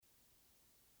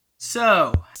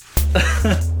So.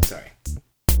 Sorry.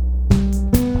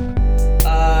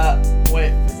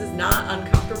 Wait. This is not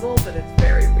uncomfortable, but it's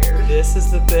very weird. This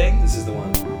is the thing? This is the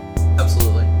one.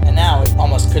 Absolutely. And now it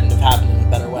almost couldn't have happened in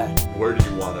a better way. Where do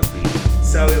you want to be?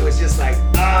 So it was just like,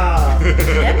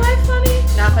 Am I funny?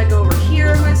 Now if I go over here,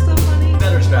 am I still funny?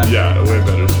 Better strategy. Yeah, way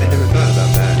better. I never thought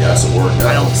about that. Yes, it worked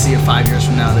I don't see it 5 years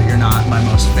from now that you're not my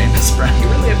most famous friend. You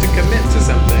really have to commit to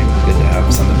something. Good to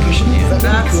have something pushing you.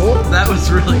 That was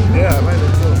really cool. Yeah, it might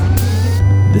have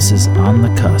been cool. This is On the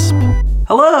Cusp.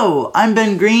 Hello, I'm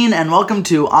Ben Green, and welcome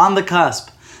to On the Cusp.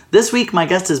 This week, my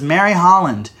guest is Mary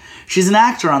Holland. She's an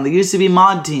actor on the UCB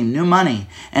mod team, New Money,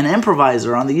 an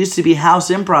improviser on the UCB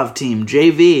House Improv team,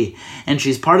 JV, and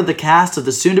she's part of the cast of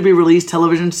the soon-to-be-released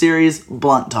television series,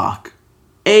 Blunt Talk.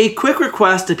 A quick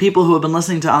request to people who have been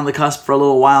listening to On the Cusp for a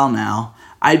little while now.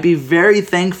 I'd be very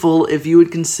thankful if you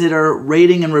would consider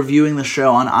rating and reviewing the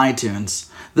show on iTunes.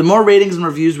 The more ratings and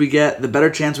reviews we get, the better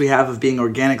chance we have of being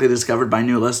organically discovered by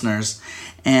new listeners.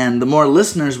 And the more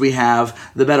listeners we have,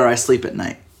 the better I sleep at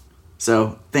night.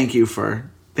 So, thank you for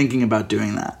thinking about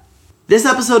doing that. This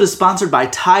episode is sponsored by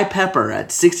Thai Pepper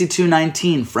at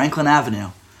 6219 Franklin Avenue.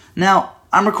 Now,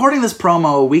 I'm recording this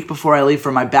promo a week before I leave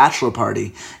for my bachelor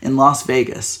party in Las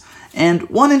Vegas. And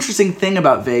one interesting thing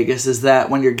about Vegas is that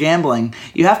when you're gambling,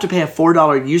 you have to pay a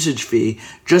 $4 usage fee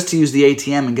just to use the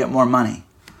ATM and get more money.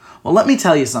 Well, let me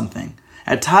tell you something.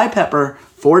 At Thai Pepper,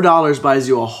 $4 buys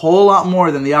you a whole lot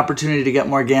more than the opportunity to get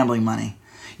more gambling money.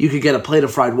 You could get a plate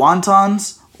of fried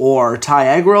wontons, or Thai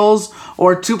egg rolls,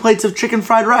 or 2 plates of chicken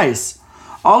fried rice.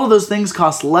 All of those things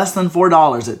cost less than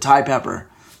 $4 at Thai Pepper.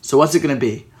 So what's it going to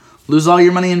be? Lose all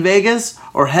your money in Vegas,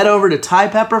 or head over to Thai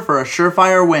Pepper for a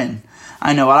surefire win?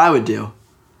 I know what I would do.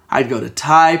 I'd go to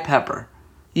Thai Pepper.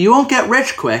 You won't get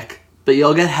rich quick, but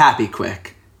you'll get happy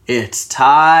quick. It's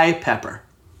Thai Pepper.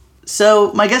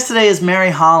 So, my guest today is Mary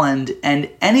Holland, and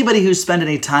anybody who's spent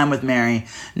any time with Mary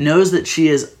knows that she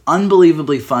is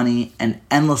unbelievably funny and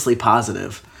endlessly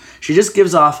positive. She just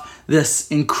gives off this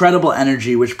incredible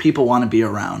energy which people want to be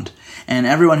around, and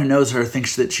everyone who knows her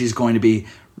thinks that she's going to be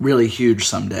really huge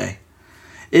someday.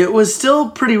 It was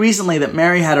still pretty recently that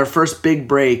Mary had her first big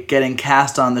break getting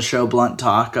cast on the show Blunt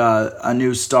Talk, a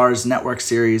new Starz network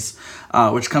series,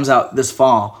 which comes out this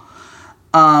fall.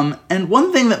 And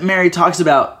one thing that Mary talks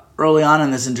about early on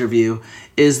in this interview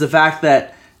is the fact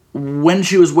that when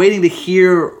she was waiting to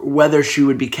hear whether she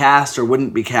would be cast or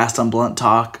wouldn't be cast on Blunt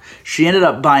Talk, she ended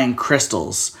up buying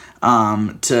crystals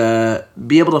to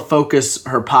be able to focus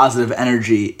her positive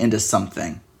energy into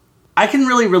something. I can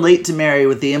really relate to Mary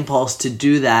with the impulse to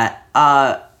do that.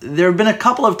 There have been a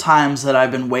couple of times that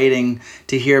I've been waiting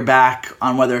to hear back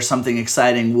on whether something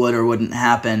exciting would or wouldn't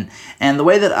happen. And the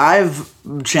way that I've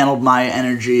channeled my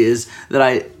energy is that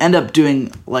I end up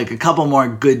doing like a couple more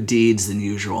good deeds than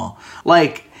usual.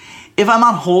 Like, if I'm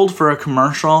on hold for a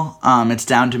commercial, it's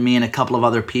down to me and a couple of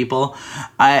other people.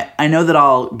 I know that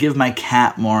I'll give my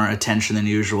cat more attention than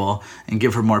usual and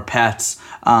give her more pets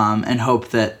and hope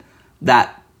that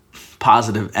that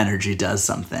positive energy does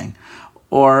something.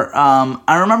 Or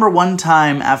I remember one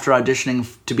time after auditioning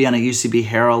to be on a UCB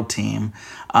Herald team,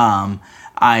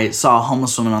 I saw a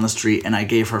homeless woman on the street and I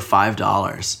gave her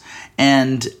 $5.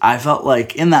 And I felt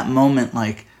like in that moment,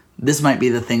 like this might be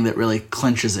the thing that really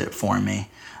clinches it for me.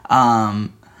 I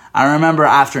remember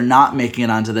after not making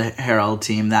it onto the Herald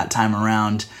team that time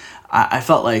around, I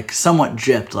felt like somewhat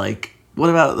gypped. Like, what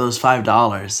about those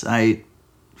 $5? I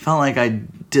felt like I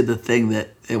did the thing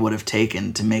that it would have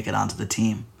taken to make it onto the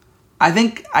team. I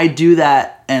think I do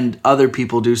that and other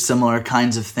people do similar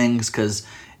kinds of things because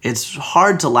it's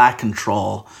hard to lack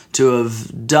control, to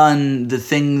have done the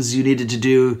things you needed to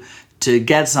do to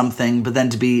get something, but then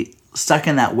to be stuck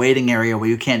in that waiting area where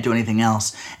you can't do anything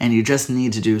else and you just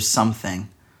need to do something.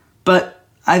 But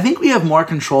I think we have more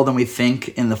control than we think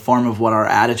in the form of what our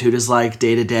attitude is like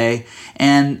day to day,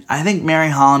 and I think Mary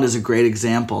Holland is a great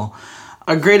example.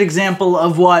 A great example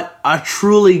of what a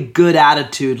truly good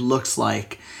attitude looks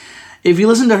like. If you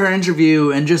listen to her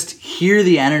interview and just hear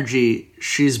the energy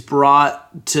she's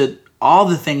brought to all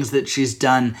the things that she's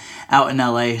done out in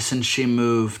LA since she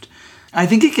moved, I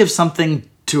think it gives something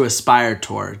to aspire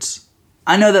towards.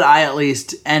 I know that I at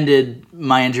least ended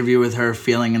my interview with her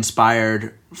feeling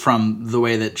inspired from the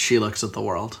way that she looks at the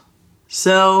world.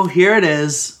 So here it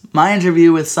is, my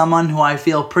interview with someone who I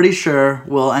feel pretty sure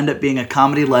will end up being a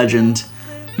comedy legend,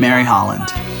 Mary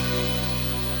Holland.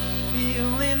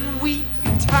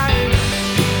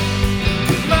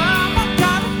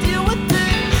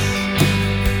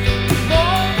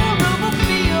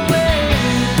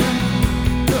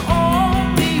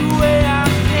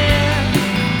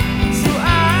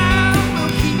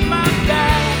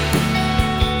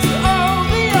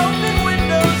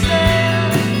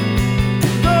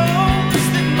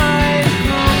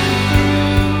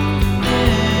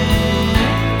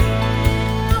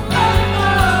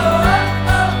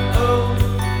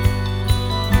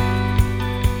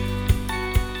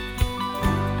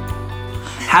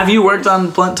 Have you worked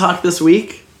on Blunt Talk this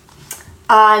week?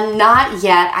 Not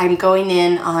yet. I'm going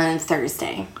in on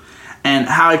Thursday. And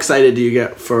how excited do you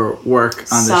get for work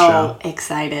on this show? So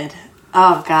excited.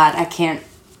 Oh God, I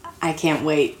can't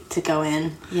wait to go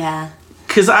in. Yeah.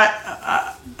 Because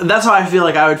that's how I feel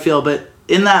like I would feel, but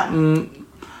in that,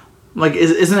 like,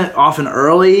 isn't it often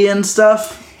early and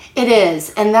stuff? It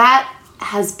is, and that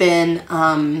has been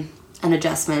an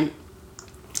adjustment,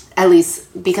 at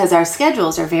least because our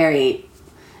schedules are very,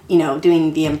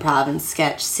 doing the improv and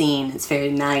sketch scene, it's very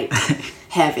night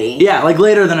heavy. Yeah, like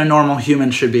later than a normal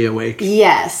human should be awake.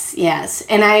 Yes.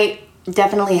 And I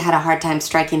definitely had a hard time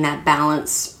striking that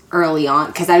balance early on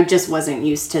because I just wasn't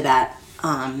used to that,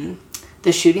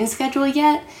 the shooting schedule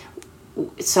yet.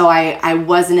 So I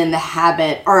wasn't in the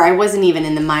habit, or I wasn't even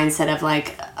in the mindset of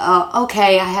like, oh,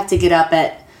 okay, I have to get up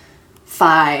at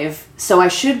 5, so I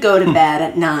should go to bed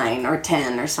at 9 or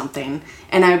 10 or something.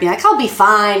 And I would be like, I'll be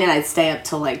fine, and I'd stay up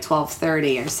till like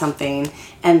 12:30 or something,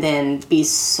 and then be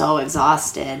so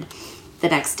exhausted the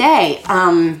next day.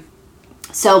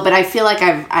 But I feel like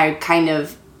I kind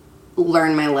of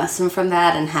learned my lesson from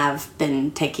that and have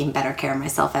been taking better care of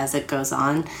myself as it goes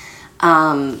on.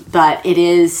 But it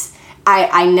is...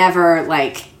 I never,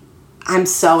 like, I'm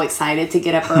so excited to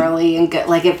get up early and get,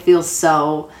 like, it feels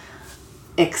so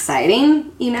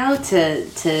exciting,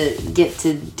 to get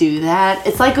to do that.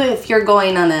 It's like if you're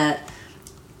going on a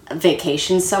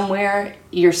vacation somewhere,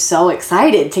 you're so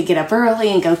excited to get up early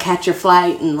and go catch your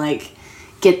flight and, like,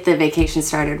 get the vacation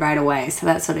started right away. So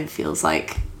that's what it feels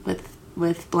like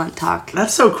with Blunt Talk.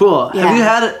 That's so cool. Yeah. Have you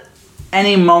had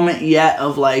any moment yet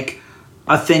of, like,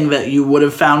 a thing that you would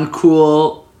have found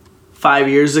cool 5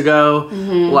 years ago,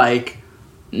 like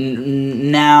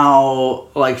now,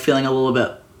 like feeling a little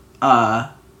bit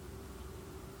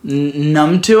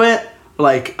numb to it,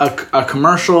 like a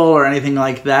commercial or anything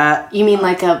like that? You mean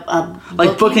like a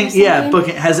like booking? Yeah,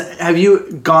 booking. Have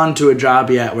you gone to a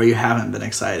job yet where you haven't been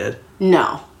excited?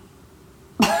 No.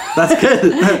 That's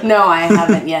good. No, I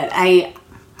haven't yet. I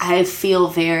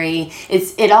feel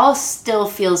it all still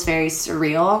feels very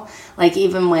surreal. Like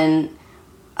even when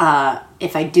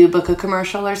if I do book a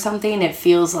commercial or something, it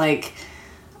feels like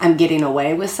I'm getting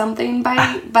away with something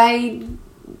by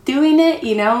doing it,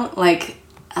 like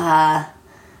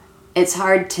it's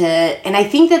hard to, and I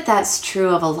think that that's true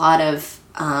of a lot of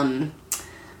I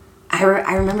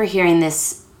remember hearing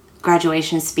this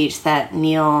graduation speech that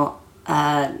Neil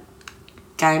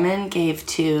Gaiman gave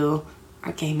to,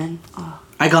 or Gaiman? Oh.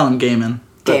 I call him Gaiman.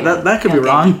 Gaiman. That could be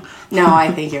wrong. No,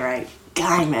 I think you're right.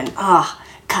 Gaiman. Oh,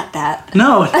 cut that.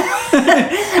 No.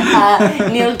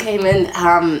 Neil Gaiman,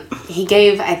 he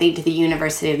gave, I think, to the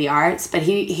University of the Arts, but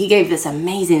he gave this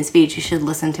amazing speech. You should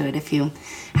listen to it if you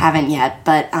haven't yet.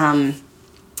 But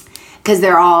because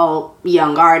they're all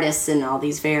young artists and all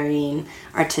these varying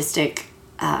artistic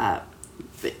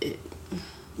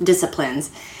disciplines.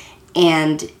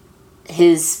 And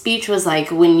his speech was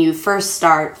like, when you first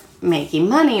start making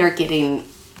money or getting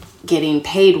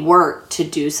paid work to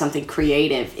do something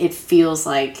creative, it feels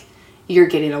like you're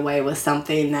getting away with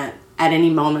something that at any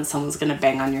moment someone's going to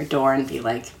bang on your door and be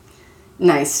like,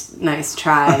 nice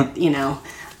try,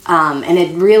 and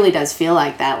it really does feel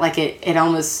like that. Like it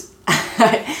almost,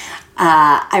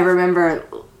 I remember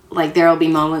like there'll be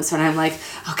moments when I'm like,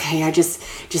 okay, I just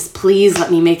please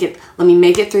let me make it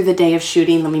through the day of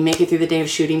shooting. Let me make it through the day of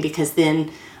shooting, because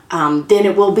then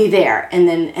it will be there. And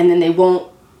then they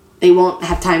won't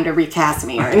have time to recast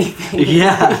me or anything.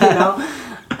 Yeah.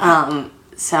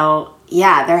 So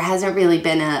yeah, there hasn't really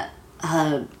been a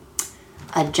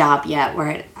job yet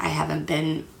where I haven't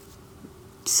been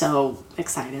so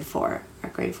excited for or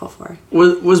grateful for.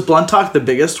 Was Blunt Talk the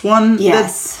biggest one?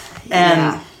 Yes.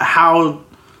 How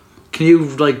can you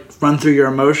like run through your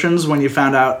emotions when you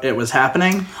found out it was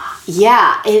happening?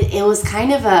 Yeah, it was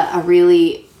kind of a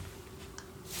really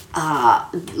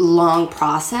long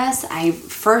process. I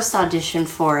first auditioned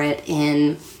for it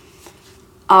in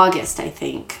August, I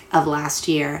think, of last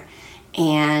year,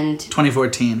 and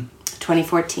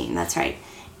 2014, that's right.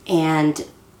 And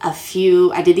I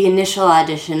did the initial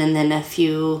audition, and then a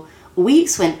few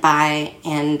weeks went by,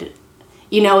 and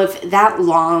if that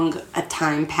long a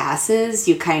time passes,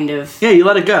 you kind of... Yeah, you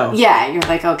let it go. Yeah, you're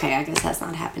like, okay, I guess that's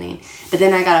not happening. But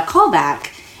then I got a call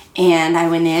back, and I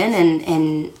went in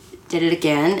and did it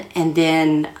again, and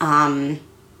then a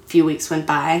few weeks went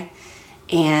by,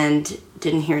 and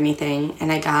didn't hear anything,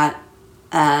 and I got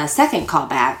a second call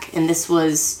back, and this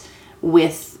was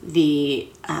with the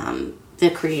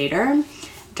creator,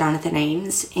 Jonathan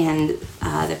Ames, and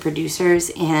the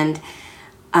producers, and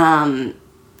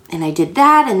I did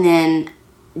that, and then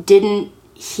didn't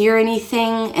hear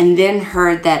anything, and then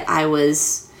heard that I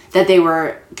was that they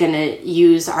were going to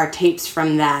use our tapes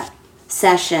from that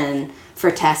session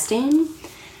for testing.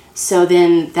 So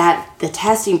then the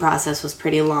testing process was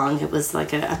pretty long. It was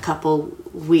like a couple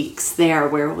weeks there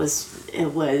where it's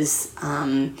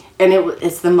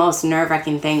the most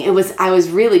nerve-wracking thing. I was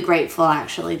really grateful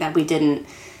actually that we didn't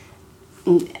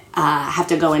have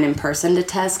to go in person to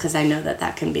test, because I know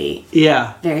that can be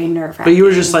very nerve-wracking. But you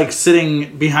were just like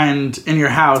sitting behind in your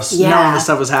house knowing this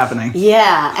stuff was happening.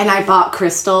 Yeah, and I bought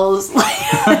crystals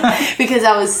because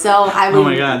I was oh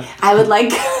my God. I would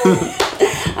like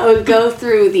I would go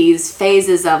through these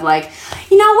phases of like,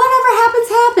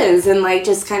 whatever happens, and like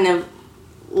just kind of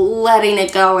letting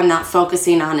it go and not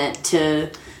focusing on it to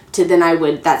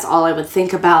then that's all I would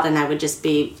think about, and I would just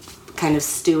be kind of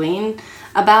stewing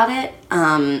about it,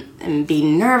 and be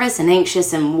nervous and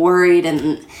anxious and worried,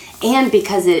 and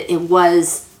because it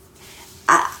was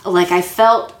like I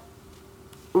felt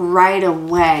right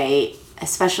away,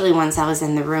 especially once I was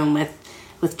in the room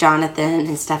with Jonathan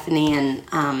and Stephanie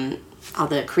and all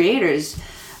the creators,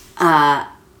 I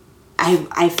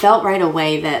felt right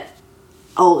away that,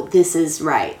 oh, this is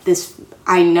right.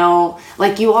 I know,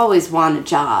 like, you always want a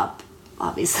job,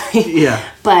 obviously. Yeah.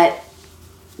 But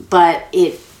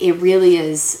it really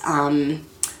is a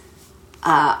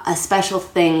special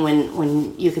thing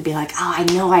when you could be like, oh, I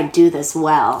know I do this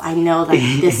well. I know like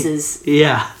this is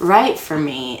right for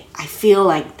me. I feel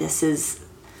like this is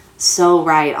so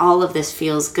right. All of this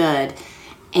feels good.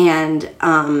 And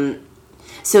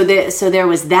so there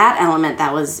was that element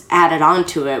that was added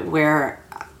onto it, where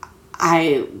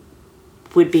I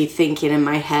would be thinking in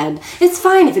my head, it's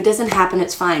fine if it doesn't happen,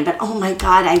 it's fine, but oh my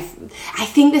God, I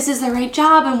think this is the right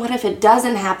job, and what if it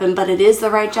doesn't happen but it is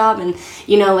the right job? And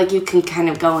like you can kind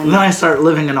of go and then I start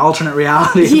living an alternate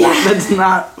reality.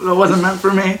 That wasn't meant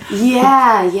for me.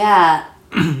 Yeah.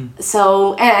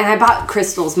 So and I bought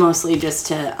crystals mostly just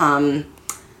to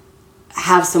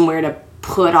have somewhere to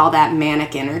put all that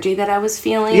manic energy that I was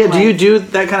feeling. Do you do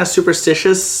that kind of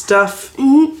superstitious stuff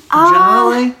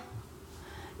generally?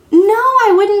 No,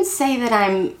 I wouldn't say that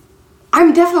I'm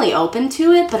definitely open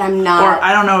to it, but I'm not. Or,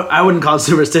 I don't know, I wouldn't call it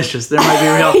superstitious. There might be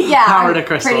real power to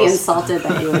crystals. Pretty insulted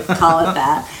that you would call it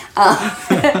that.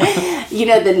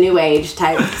 The new age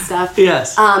type stuff.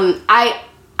 Yes. I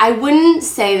wouldn't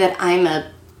say that I'm a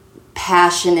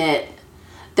passionate,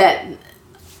 that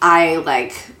I,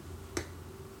 like,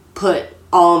 put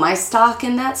all my stock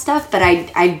in that stuff, but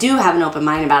I do have an open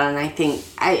mind about it, and I think,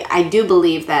 I do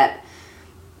believe that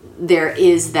there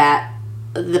is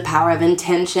the power of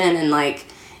intention, and like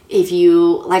if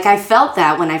you I felt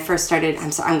that when I first started.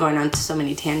 I'm going on to so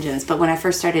many tangents, but when I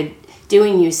first started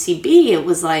doing UCB, it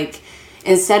was like,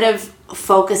 instead of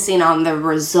focusing on the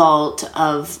result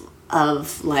of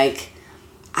like,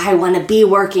 I want to be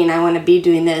working, I want to be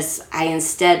doing this, I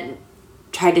instead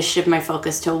tried to shift my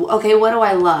focus to, okay, what do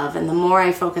I love? And the more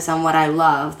I focus on what I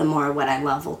love, the more what I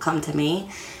love will come to me.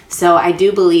 So I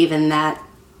do believe in that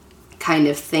kind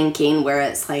of thinking, where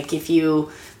it's like, if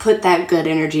you put that good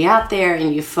energy out there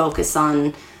and you focus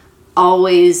on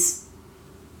always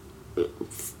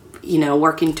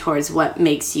working towards what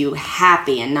makes you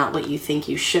happy and not what you think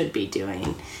you should be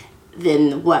doing,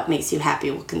 then what makes you happy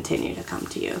will continue to come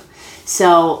to you.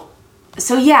 So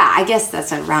yeah, I guess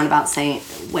that's a roundabout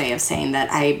way of saying that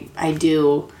I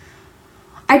do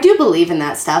believe in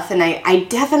that stuff, and I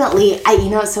definitely,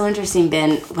 it's so interesting,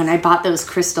 Ben, when I bought those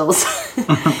crystals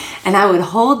and I would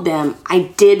hold them, I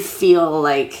did feel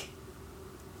like,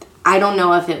 I don't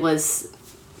know if it was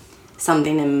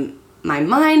something in my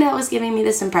mind that was giving me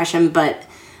this impression, but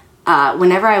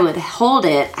whenever I would hold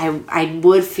it, I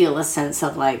would feel a sense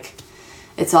of like,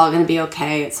 it's all going to be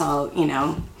okay, it's all,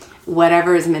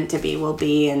 whatever is meant to be will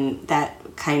be, and that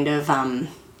kind of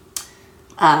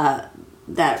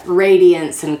that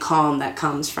radiance and calm that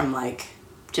comes from like,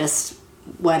 just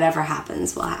whatever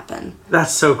happens will happen.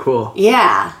 That's so cool.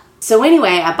 Yeah. So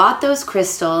anyway, I bought those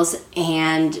crystals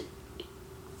and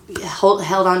held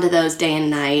on to those day and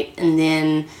night, and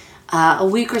then a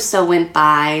week or so went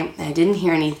by, I didn't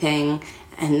hear anything,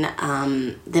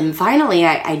 and then finally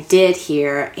I did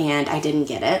hear, and I didn't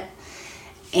get it,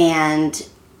 and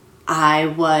I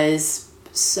was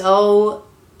so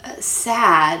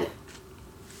sad.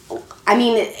 I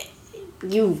mean,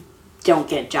 you don't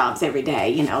get jobs every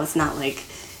day, it's not like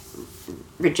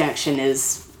rejection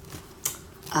is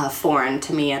foreign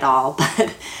to me at all,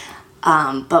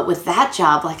 but with that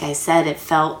job, like I said, it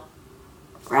felt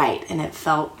right, and it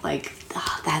felt like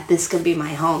that this could be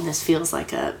my home. This feels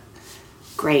like a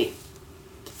great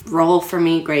role for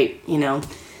me, great,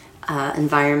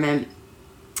 environment.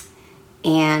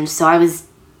 And so I was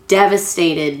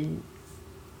devastated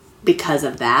because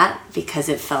of that, because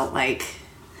it felt like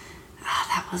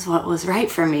that was what was right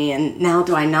for me, and now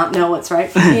do I not know what's right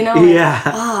for me, you know? Like,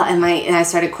 Yeah. and I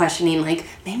started questioning, like,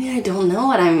 maybe I don't know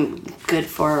what I'm good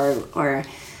for, or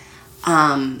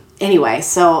anyway,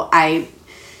 so I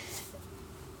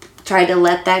tried to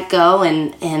let that go,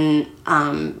 and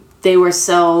they were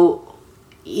so,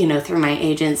 you know, through my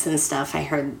agents and stuff, I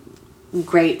heard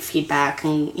great feedback,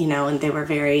 and, you know, and they were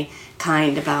very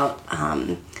kind about,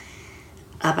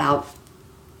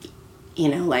 you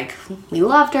know, like, we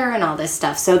loved her and all this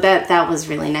stuff. So that was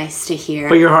really nice to hear.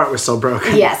 But your heart was still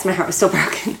broken. Yes, my heart was still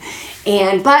broken.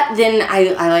 But then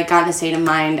I like got in a state of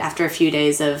mind after a few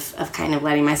days of kind of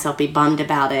letting myself be bummed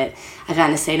about it. I got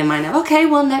in a state of mind of, okay,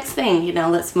 well, next thing, you know,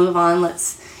 let's move on.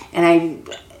 And I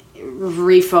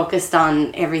refocused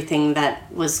on everything that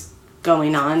was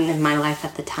going on in my life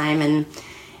at the time. And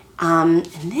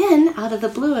then out of the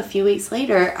blue, a few weeks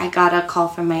later, I got a call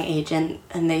from my agent,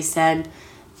 and they said,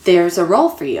 there's a role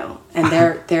for you, and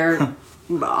they're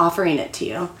offering it to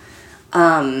you.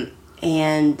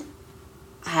 And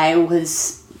I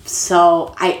was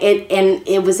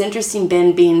it was interesting,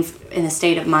 Ben, being in a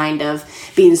state of mind of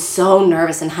being so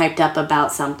nervous and hyped up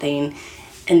about something,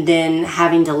 and then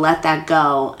having to let that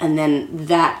go, and then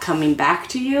that coming back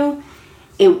to you.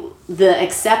 The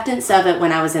acceptance of it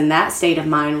when I was in that state of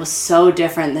mind was so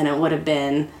different than it would have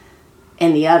been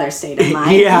in the other state of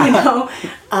mind. Yeah. You know?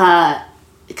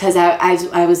 Because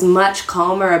I was much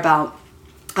calmer about,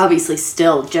 obviously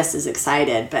still just as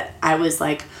excited, but I was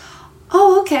like,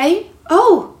 oh, okay,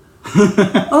 oh,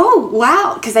 oh,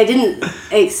 wow, because I didn't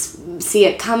see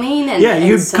it coming. And, Yeah,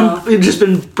 you've just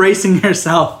been bracing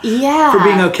yourself yeah, for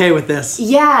being okay with this.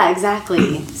 Yeah,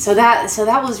 exactly. So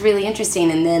that was really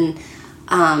interesting. And then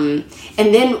so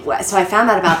I found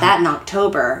out about that in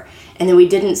October, and then we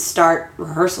didn't start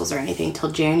rehearsals or anything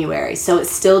till January. So it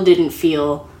still didn't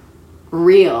feel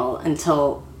real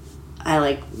until I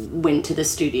like went to the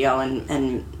studio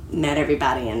and met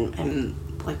everybody, and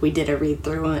like we did a read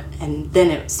through, and then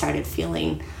it started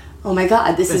feeling, oh my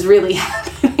God, this is really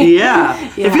happening. Yeah.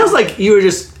 It feels like you were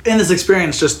just in this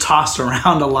experience, just tossed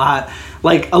around a lot,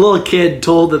 like a little kid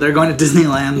told that they're going to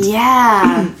Disneyland.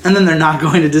 Yeah. And then they're not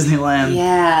going to Disneyland.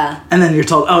 Yeah. And then you're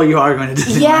told, oh, you are going to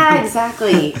Disneyland. Yeah,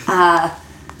 exactly.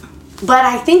 But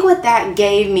I think what that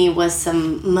gave me was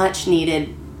some much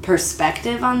needed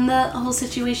perspective on the whole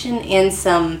situation, and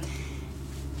some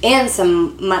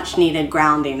much needed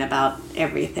grounding about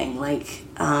everything. Like,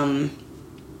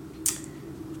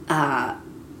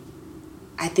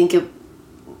 I think it,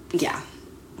 yeah.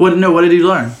 What did you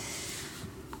learn?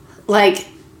 Like,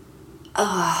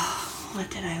 what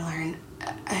did I learn?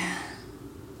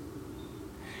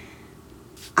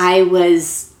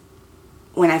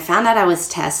 When I found out I was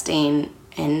testing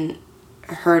and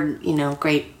heard, you know,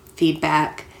 great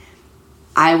feedback,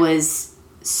 I was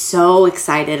so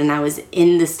excited, and I was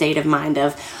in the state of mind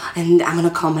of, and I'm going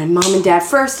to call my mom and dad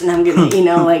first, and I'm going to, you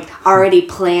know, like already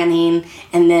planning,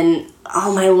 and then,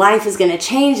 oh, my life is going to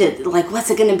change it. Like, what's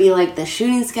it going to be like, the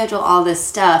shooting schedule, all this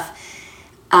stuff.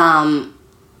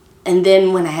 And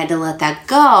then when I had to let that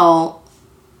go,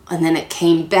 and then it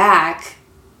came back,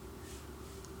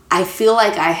 I feel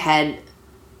like I had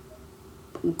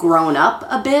grown up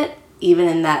a bit, even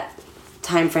in that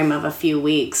time frame of a few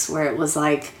weeks, where it was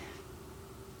like,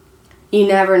 you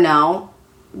never know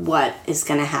what is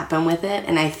going to happen with it.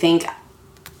 And I think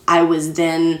I was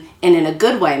then, and in a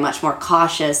good way, much more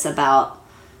cautious about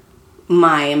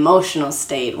my emotional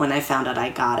state when I found out I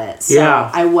got it. So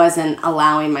yeah. I wasn't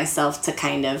allowing myself to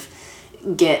kind of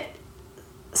get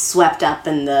swept up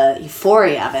in the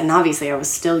euphoria of it. And obviously I was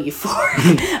still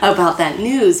euphoric about that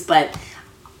news, but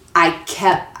I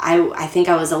think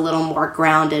I was a little more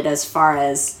grounded as far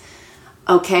as,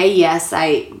 okay, yes,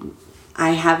 I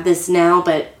have this now,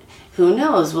 but who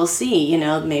knows? We'll see. You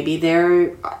know, maybe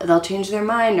they'll change their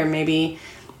mind, or maybe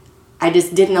I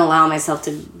just didn't allow myself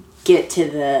to get to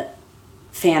the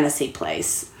fantasy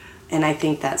place. And I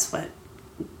think that's what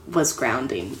was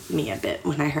grounding me a bit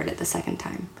when I heard it the second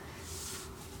time.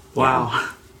 Wow.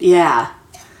 Yeah.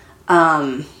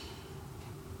 Yeah.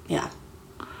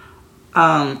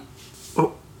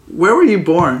 Where were you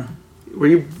born?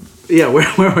 Where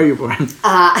were you born?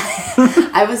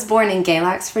 I was born in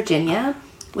Galax, Virginia,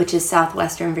 which is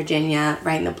southwestern Virginia,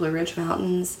 right in the Blue Ridge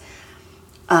Mountains,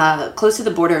 close to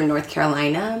the border of North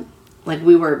Carolina. Like,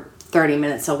 we were 30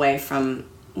 minutes away from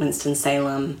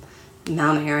Winston-Salem,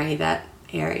 Mount Airy, that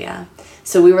area.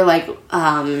 So we were like...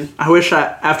 I wish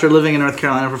after living in North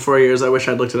Carolina for 4 years, I wish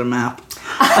I'd looked at a map.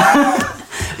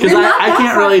 Because I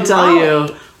can't really tell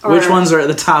you which ones are at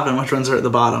the top and which ones are at the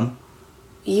bottom.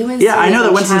 UNC. Yeah, I know is that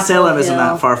in Winston-Salem Chapel isn't Hill.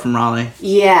 that far from Raleigh.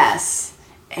 Yes.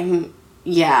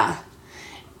 Yeah.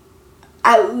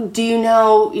 Do you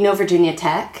know Virginia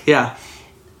Tech? Yeah.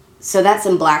 So that's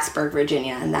in Blacksburg,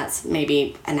 Virginia, and that's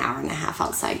maybe an hour and a half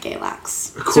outside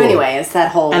Galax. Cool. So anyway, it's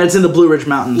that whole... And it's in the Blue Ridge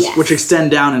Mountains, Yes. which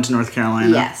extend down into North Carolina.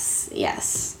 Yes.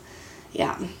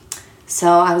 Yeah.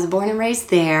 So I was born and raised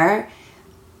there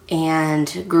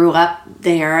and grew up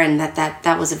there, and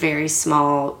that was a very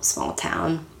small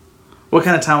town. What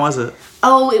kind of town was it?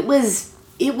 Oh, it was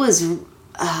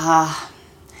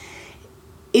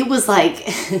like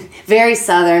very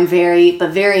southern, very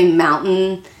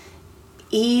mountain-y.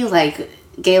 Like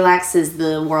Galax is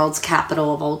the world's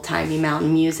capital of old-timey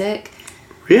mountain music.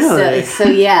 Really? So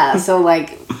yeah, so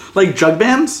like Like jug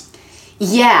bands?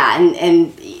 yeah,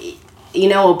 and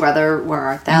Oh Brother, Where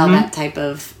Art Thou? That type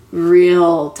of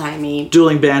real-timey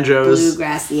Dueling banjos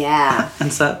bluegrass, yeah.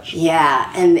 and such.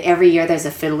 Yeah, and every year there's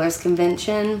a fiddlers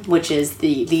convention, which is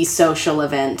the social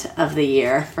event of the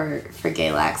year for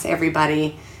Galax.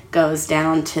 Everybody goes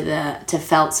down to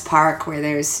Phelps Park where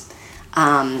there's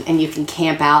and you can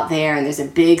camp out there, and there's a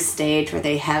big stage where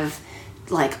they have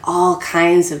like all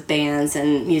kinds of bands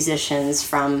and musicians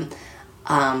from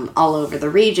all over the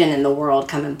region and the world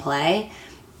come and play.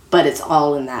 But it's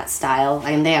all in that style.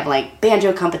 And they have like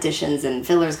banjo competitions and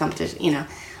fiddlers competition,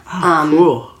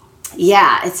 Cool.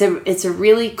 Yeah, it's a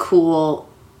really cool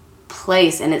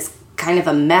place, and it's kind of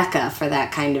a mecca for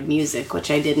that kind of music, which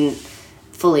I didn't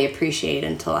fully appreciate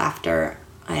until after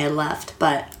I had left.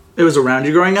 But It was around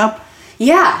you growing up?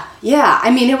 yeah.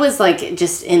 I mean, it was like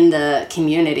just in the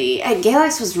community.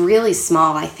 Galax was really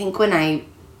small. I think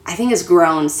it's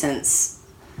grown since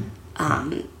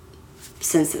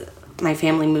my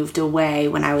family moved away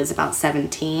when I was about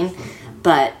 17.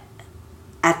 But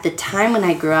at the time when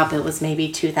I grew up, it was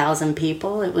maybe 2,000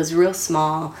 people. It was real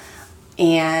small,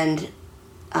 and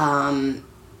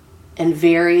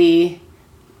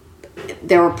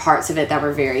there were parts of it that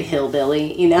were very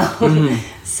hillbilly,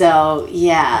 So,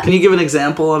 yeah. Can you give an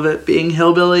example of it being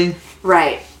hillbilly?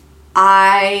 Right.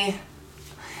 The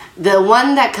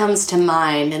one that comes to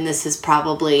mind, and this is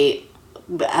probably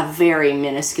a very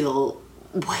minuscule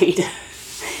way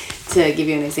to give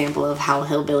you an example of how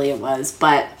hillbilly it was,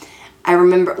 but I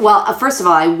remember, first of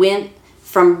all, I went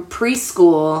from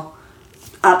preschool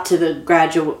up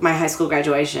to my high school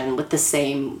graduation with the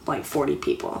same, 40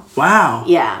 people. Wow.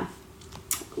 Yeah.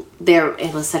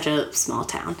 It was such a small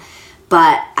town.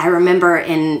 But I remember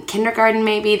in kindergarten,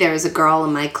 maybe, there was a girl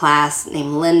in my class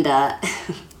named Linda,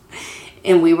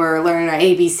 and we were learning our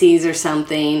ABCs or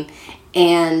something,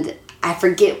 and I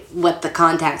forget what the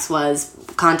context was,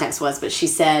 but she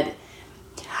said,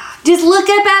 "Just look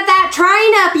up at that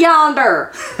train up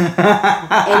yonder."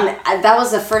 And that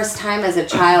was the first time as a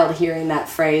child hearing that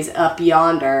phrase, "up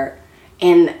yonder,"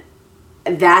 and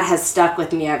that has stuck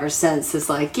with me ever since. It's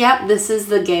like, yep, this is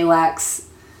the Galax,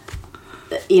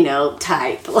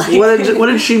 type. What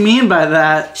did she mean by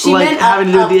that? She meant having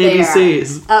to do with the there.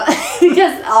 ABCs.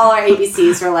 Because all our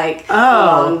ABCs were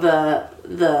along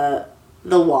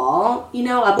the wall,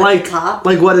 up at the top.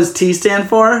 Like what does T stand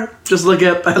for? Just look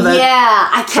up at that. Yeah,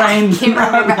 I can't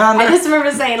remember. yonder. I just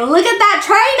remember saying, "Look at that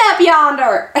train up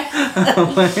yonder,"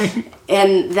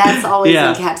 and that's always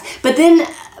in caps.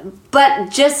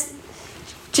 But just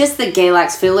the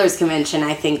Galax Fiddlers Convention,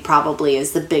 I think, probably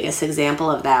is the biggest example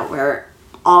of that, where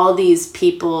all these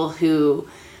people who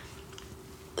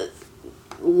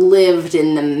lived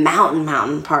in the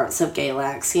mountain parts of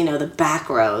Galax, the back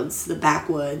roads, the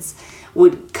backwoods,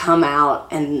 would come out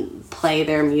and play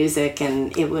their music,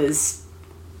 and it was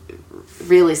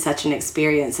really such an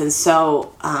experience. And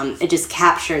so it just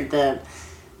captured the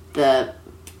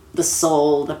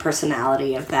soul, the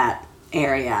personality of that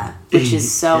area, which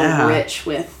is so rich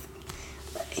with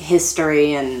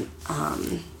history and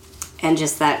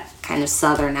just that kind of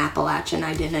Southern Appalachian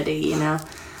identity,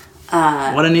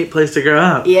 What a neat place to grow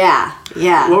up. Yeah.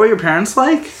 What were your parents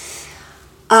like?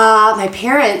 My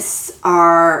parents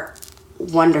are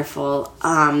wonderful.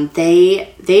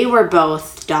 They were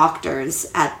both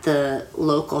doctors at the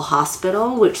local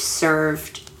hospital, which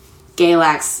served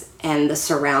Galax and the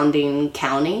surrounding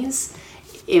counties.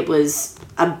 It was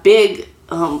a big,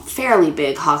 fairly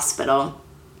big hospital,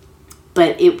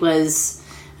 but it was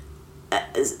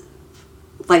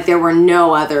there were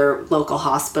no other local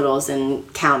hospitals in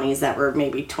counties that were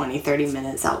maybe 20, 30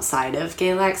 minutes outside of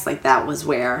Galax. That was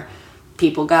where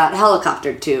people got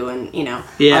helicoptered to, and all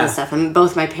this stuff. And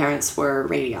both my parents were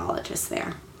radiologists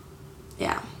there.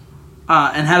 Yeah.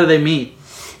 And how did they meet?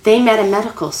 They met in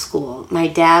medical school. My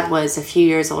dad was a few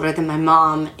years older than my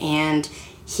mom, and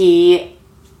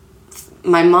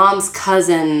my mom's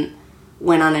cousin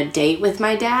went on a date with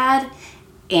my dad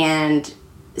and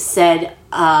said,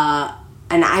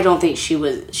 and I don't think she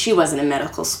wasn't in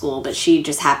medical school, but she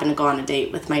just happened to go on a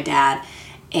date with my dad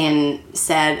and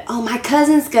said, oh, my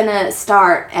cousin's gonna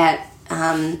start at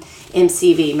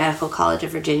MCV, Medical College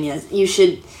of Virginia. You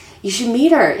should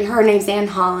meet her. Her name's Ann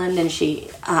Holland, and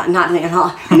not Ann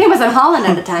Holland. Her name wasn't Holland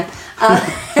at the time.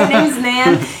 Her name's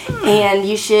Nan, and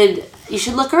you should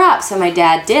look her up. So my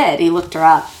dad did. He looked her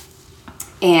up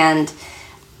and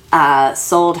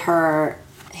sold her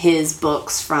his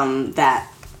books from that,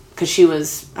 because she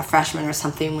was a freshman or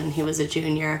something when he was a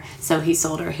junior. So he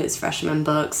sold her his freshman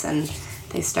books, and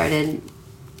they started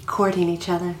courting each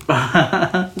other.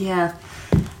 Yeah.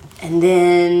 And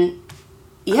then,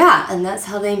 and that's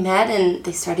how they met, and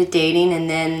they started dating, and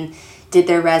then did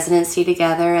their residency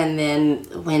together. And then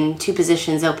when two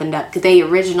positions opened up, because they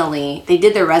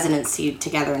did their residency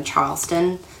together in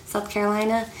Charleston, South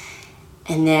Carolina.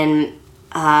 And then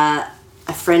a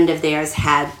friend of theirs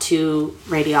had two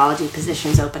radiology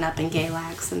positions open up in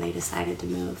Galax, and they decided to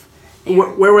move there.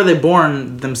 Where were they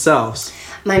born themselves?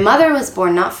 My mother was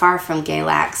born not far from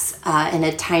Galax, in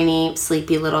a tiny,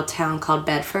 sleepy little town called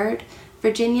Bedford,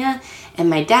 Virginia. And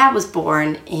my dad was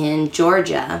born in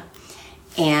Georgia,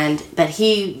 but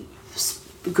he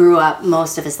grew up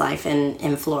most of his life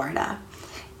in Florida,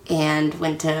 and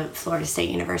went to Florida State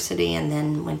University, and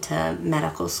then went to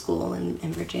medical school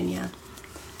in Virginia.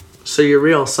 So you're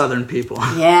real Southern people.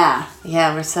 Yeah,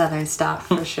 we're Southern stock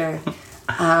for sure.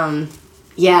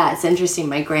 It's interesting.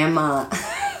 My grandma,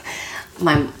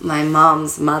 my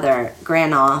mom's mother,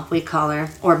 Grandma, we call her,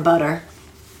 or Butter.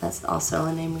 That's also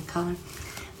a name we call her,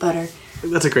 Butter.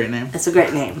 That's a great name. It's a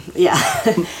great name. Yeah.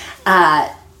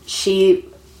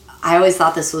 I always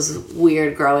thought this was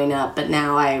weird growing up, but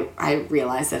now I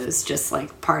realize that it's just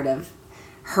like part of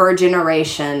her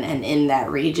generation, and in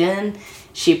that region,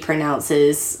 she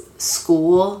pronounces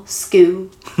school,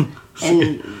 skoo,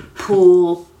 and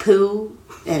pool, poo,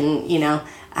 and,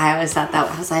 I always thought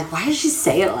that, I was like, why does she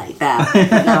say it like that?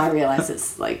 But now I realize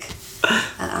it's like...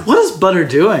 what is Butter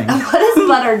doing? What is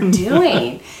Butter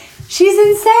doing? She's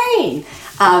insane.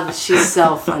 She's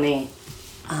so funny.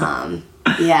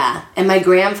 And my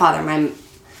grandfather,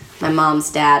 my mom's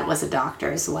dad, was a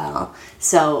doctor as well.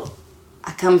 So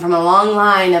I come from a long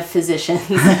line of physicians.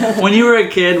 When you were a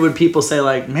kid, would people say,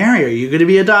 like, Mary, are you going to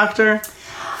be a doctor?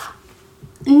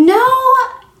 No,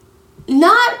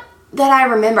 not that I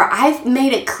remember. I've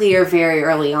made it clear very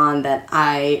early on that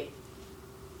I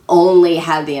only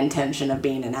had the intention of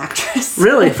being an actress.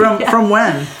 Really? From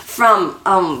when?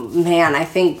 I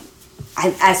think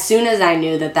as soon as I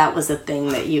knew that was a thing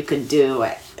that you could do,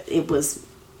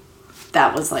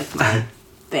 that was like my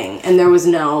thing. And there was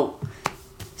no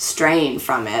strain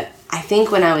from it. I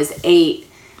think when I was 8,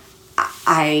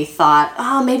 I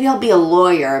thought, maybe I'll be a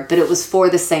lawyer, but it was for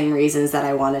the same reasons that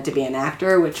I wanted to be an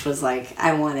actor, which was like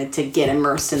I wanted to get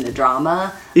immersed in the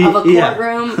drama of a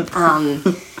courtroom.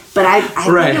 But I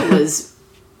think it was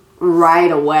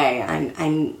right away.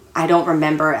 I don't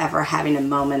remember ever having a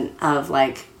moment of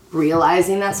like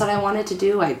realizing that's what I wanted to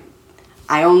do. I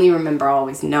only remember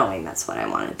always knowing that's what I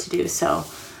wanted to do. So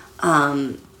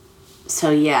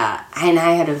yeah, and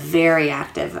I had a very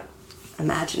active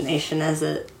imagination as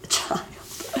a child.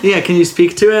 Yeah, can you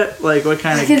speak to it? Like, what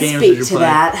kind of games did you play? I can speak to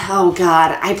that. Oh,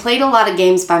 God. I played a lot of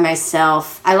games by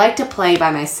myself. I like to play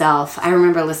by myself. I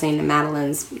remember listening to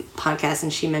Madeline's podcast,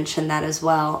 and she mentioned that as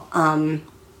well. I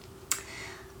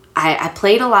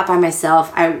played a lot by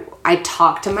myself. I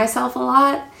talked to myself a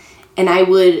lot, and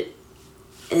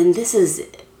and this is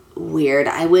weird,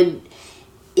 I would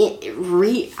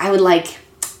like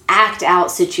act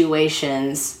out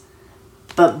situations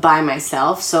but by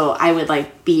myself. So I would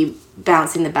like be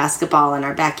bouncing the basketball in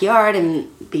our backyard and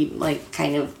be like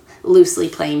kind of loosely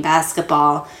playing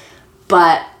basketball,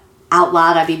 but out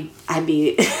loud I'd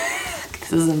be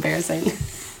this is embarrassing.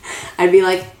 I'd be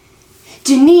like,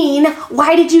 Janine,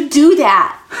 why did you do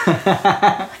that?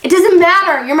 It doesn't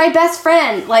matter. You're my best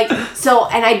friend. Like, so,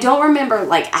 and I don't remember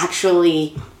like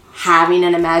actually having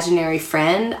an imaginary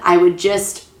friend. I would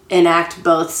just enact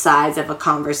both sides of a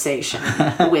conversation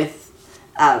with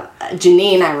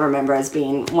Janine. I remember as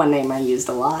being one name I used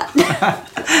a lot.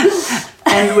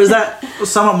 And was that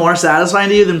somewhat more satisfying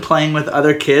to you than playing with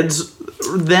other kids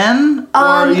then?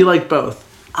 Or you like both?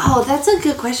 Oh, that's a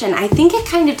good question. I think it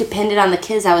kind of depended on the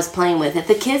kids I was playing with. If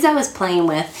the kids I was playing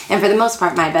with, and for the most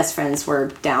part my best friends were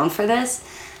down for this,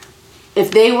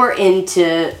 if they were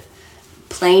into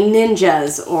playing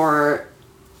ninjas or,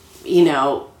 you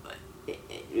know,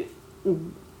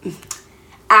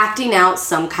 acting out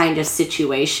some kind of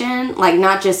situation, like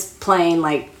not just playing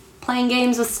like playing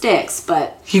games with sticks,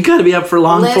 but You got to be up for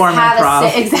long Liz form had improv.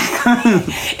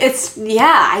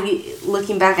 exactly.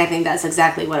 Looking back, I think that's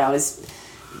exactly what I was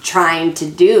trying to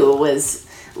do was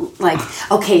like,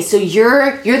 okay, so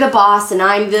you're the boss and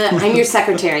I'm your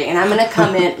secretary and I'm gonna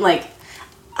come in like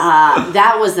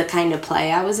that was the kind of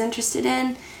play I was interested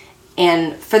in.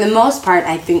 And for the most part,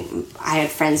 I think I had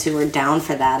friends who were down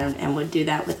for that and would do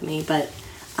that with me. But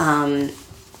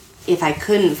if I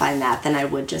couldn't find that, then I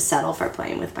would just settle for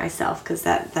playing with myself because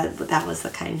that was the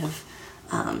kind of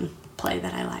play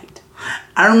that I liked.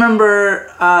 I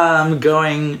remember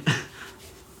going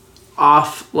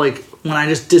off, like, when I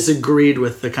just disagreed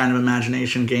with the kind of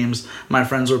imagination games my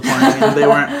friends were playing. And they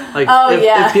weren't, like,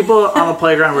 if people on the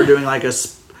playground were doing, like,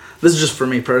 this is just for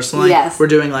me personally. Yes. We're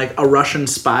doing, like, a Russian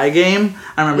spy game.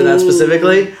 I remember that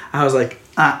specifically. I was like,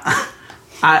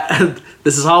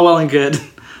 this is all well and good,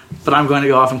 but I'm going to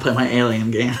go off and play my Alien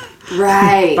game.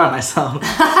 Right. By myself.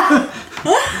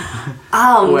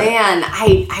 Oh, man.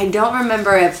 I don't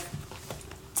remember if...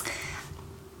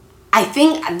 I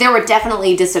think there were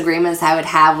definitely disagreements I would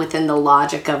have within the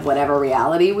logic of whatever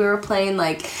reality we were playing.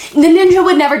 Like, the ninja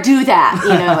would never do that,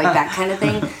 like that kind of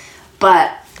thing.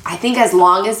 But I think as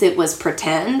long as it was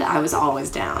pretend, I was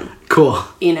always down. Cool.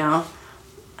 Yeah.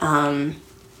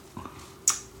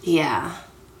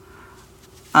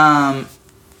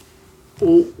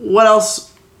 What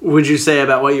else would you say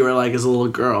about what you were like as a little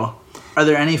girl? Are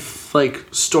there any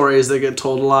stories that get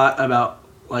told a lot about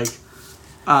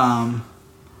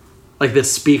that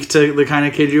speak to the kind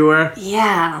of kid you were?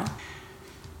 Yeah.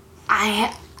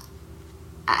 I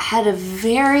had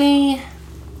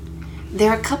there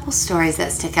are a couple stories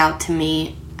that stick out to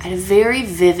me. I had a very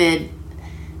vivid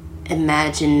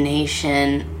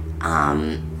imagination.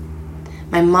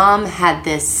 My mom had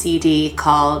this CD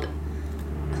called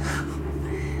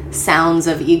Sounds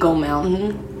of Eagle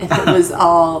Mountain, and it was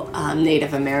all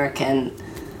Native American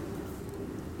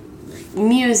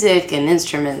music and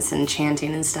instruments and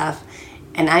chanting and stuff.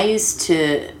 And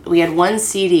we had one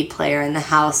CD player in the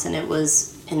house, and it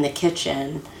was in the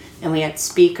kitchen, and we had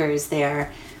speakers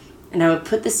there. And I would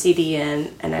put the CD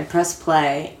in, and I'd press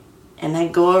play, and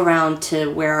I'd go around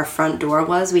to where our front door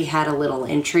was. We had a little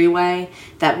entryway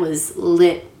that was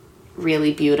lit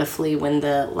really beautifully when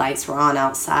the lights were on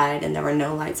outside and there were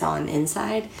no lights on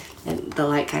inside. And the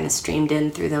light kind of streamed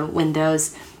in through the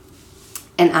windows.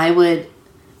 And I would,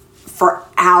 for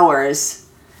hours,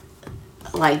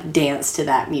 dance to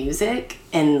that music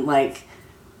and,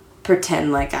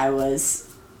 pretend like I was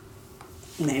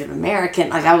Native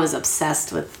American. I was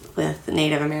obsessed with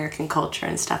Native American culture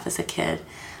and stuff as a kid.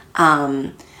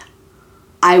 I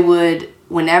would,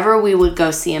 whenever we would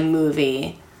go see a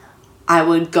movie, I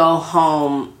would go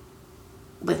home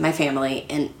with my family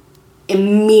and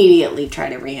immediately try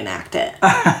to reenact it.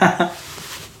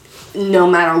 No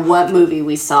matter what movie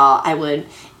we saw, I would,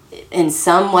 in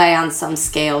some way, on some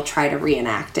scale, try to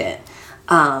reenact it.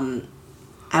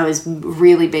 I was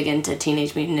really big into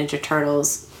Teenage Mutant Ninja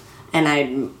Turtles, and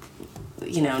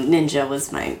ninja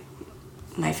was my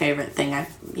favorite thing. I,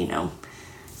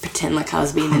 pretend like I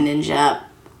was being a ninja.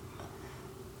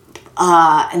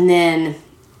 And then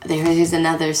there's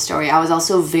another story. I was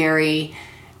also very,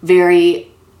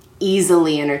 very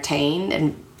easily entertained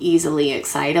and easily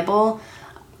excitable.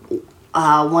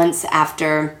 Once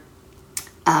after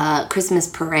Christmas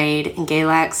parade in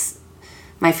Galax,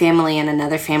 my family and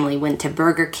another family went to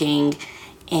Burger King,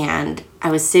 and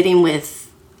I was sitting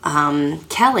with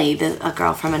Kelly, a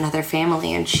girl from another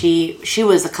family, and she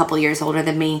was a couple years older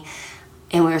than me,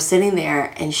 and we were sitting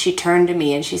there, and she turned to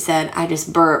me and she said, "I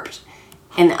just burped,"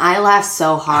 and I laughed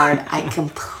so hard I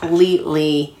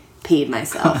completely peed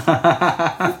myself.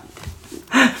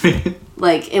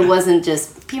 It wasn't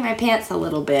just pee my pants a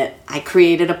little bit. I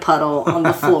created a puddle on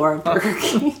the floor of Burger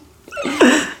King.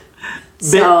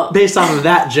 So, based off of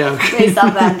that joke. Based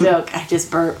off that joke, I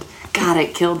just burped. God,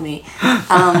 it killed me.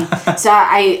 So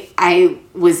I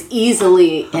was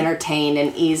easily entertained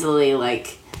and easily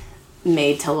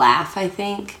made to laugh, I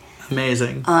think.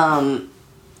 Amazing.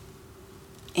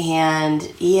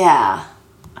 And yeah.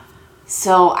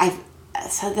 So I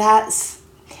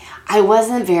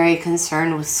wasn't very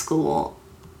concerned with school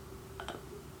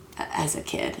as a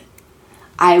kid.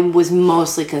 I was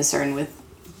mostly concerned with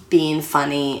being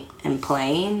funny and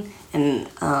playing, and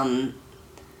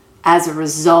as a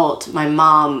result, my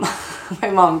mom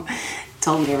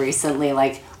told me recently,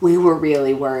 we were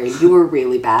really worried. You were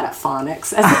really bad at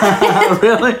phonics as a kid.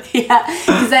 Really? Yeah,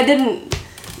 because I didn't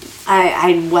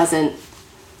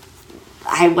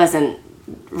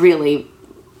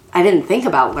think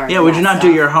about learning. Yeah, would you not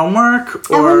do your homework?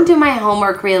 I wouldn't do my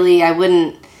homework, really. I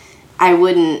wouldn't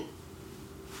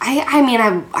I mean,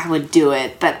 I would do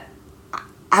it, but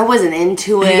I wasn't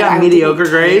into it. You got mediocre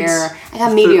grades? I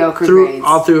got mediocre grades.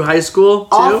 All through high school,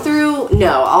 too?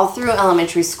 All through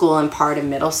elementary school and part of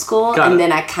middle school. Got it.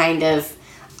 Then I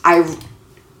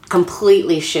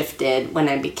completely shifted when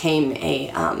I became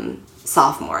a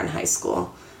sophomore in high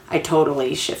school. I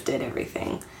totally shifted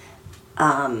everything.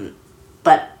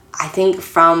 But I think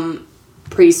from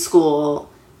preschool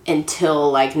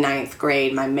until like 9th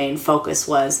grade, my main focus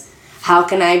was how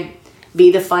can I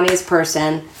be the funniest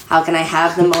person, how can I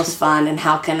have the most fun, and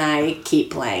how can I keep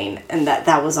playing. And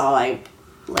that was all I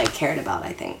cared about,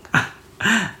 I think.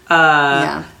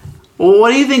 Yeah. Well,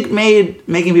 what do you think made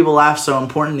making people laugh so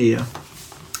important to you?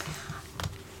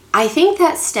 I think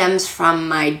that stems from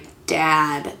my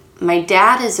dad. My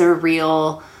dad is a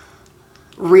real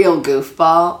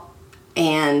goofball,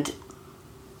 and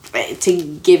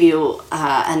to give you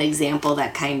an example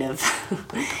that kind of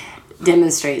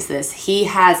demonstrates this, he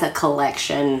has a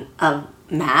collection of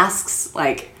masks,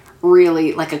 like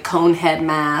really like a cone head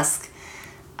mask,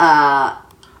 like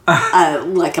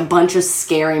a bunch of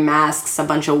scary masks, a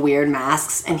bunch of weird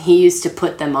masks, and he used to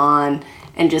put them on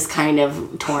and just kind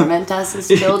of torment us as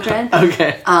children.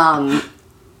 Okay.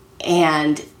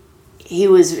 And he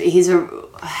was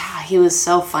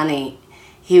so funny.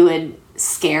 He would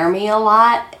scare me a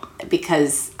lot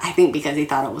because he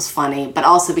thought it was funny, but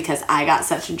also because I got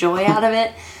such joy out of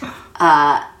it.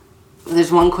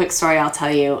 There's one quick story I'll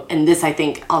tell you, and this I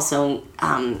think also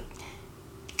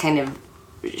kind of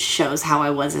shows how I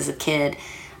was as a kid.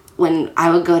 When I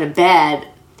would go to bed,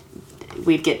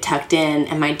 we'd get tucked in,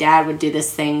 and my dad would do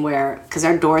this thing where, because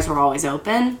our doors were always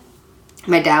open,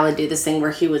 my dad would do this thing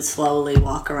where he would slowly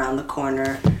walk around the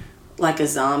corner like a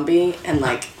zombie and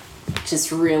like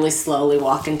just really slowly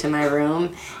walk into my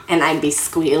room, and I'd be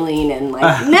squealing and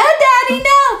like, no, Daddy,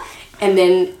 no! And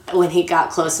then when he got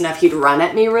close enough, he'd run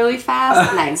at me really fast,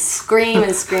 and I'd scream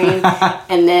and scream,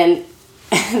 and then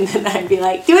I'd be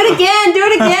like, do it again!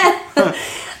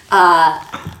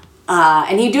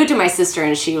 And he'd do it to my sister,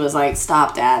 and she was like,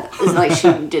 stop, Dad. It was like she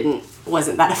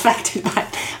wasn't that affected by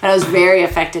it, but I was very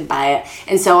affected by it.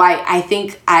 And so I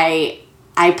think I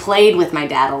played with my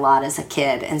dad a lot as a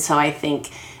kid, and so I think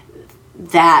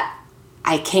that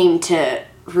I came to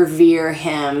revere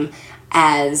him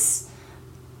as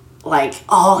like,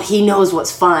 oh, he knows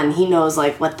what's fun. He knows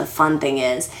like what the fun thing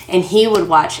is. And he would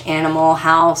watch Animal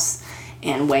House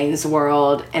and Wayne's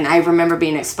World, and I remember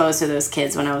being exposed to those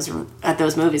movies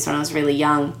when I was really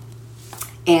young.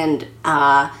 And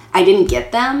I didn't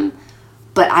get them,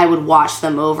 but I would watch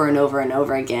them over and over and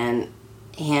over again.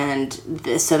 And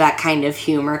so that kind of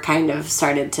humor kind of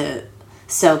started to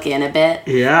soak in a bit.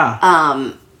 Yeah.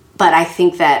 But I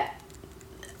think that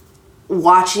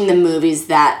watching the movies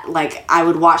that, like, I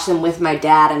would watch them with my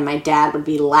dad, and my dad would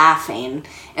be laughing.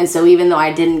 And so even though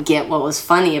I didn't get what was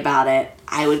funny about it,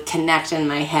 I would connect in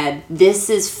my head,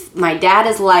 my dad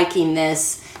is liking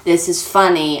this. This is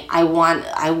funny. I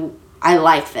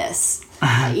like this.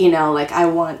 Like I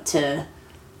want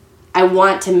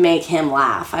to make him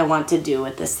laugh. I want to do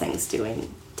what this thing's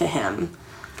doing to him.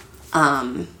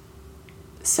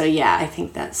 So yeah, I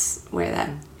think that's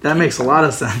where that makes a lot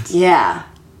of sense. Yeah.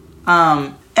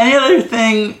 Any other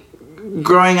thing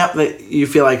growing up that you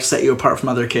feel like set you apart from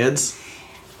other kids?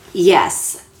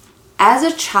 Yes. As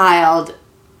a child,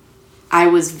 I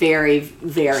was very,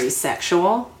 very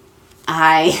sexual.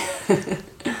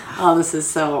 Oh, this is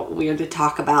so weird to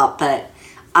talk about, but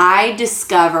I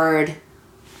discovered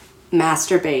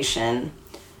masturbation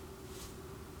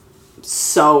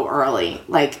so early,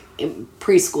 like in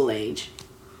preschool age.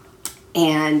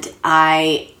 And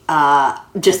I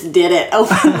just did it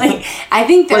openly. I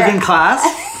think like in class?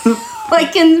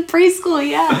 Like in preschool,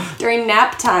 yeah. During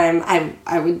nap time,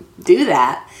 I would do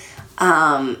that.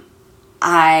 I'm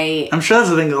sure that's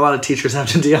the thing a lot of teachers have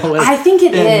to deal with. I think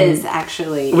it is,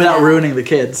 actually. Without ruining the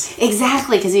kids.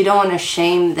 Exactly, because you don't want to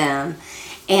shame them.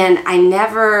 And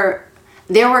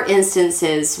there were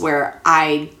instances where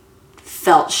I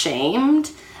felt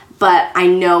shamed, but I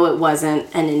know it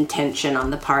wasn't an intention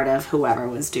on the part of whoever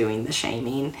was doing the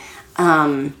shaming.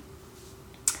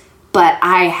 But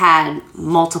I had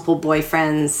multiple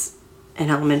boyfriends in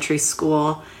elementary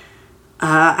school.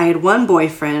 I had one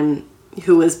boyfriend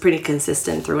who was pretty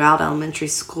consistent throughout elementary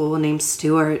school named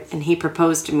Stuart, and he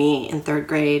proposed to me in 3rd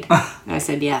grade. And I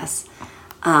said yes.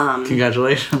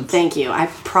 Congratulations. Thank you. I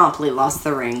promptly lost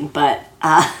the ring, but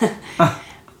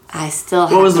I still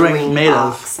have what was the ring made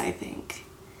box, of? I think.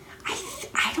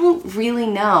 I don't really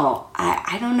know.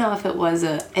 I don't know if it was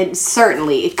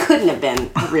it couldn't have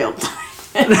been a real diamond.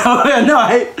 No,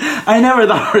 I never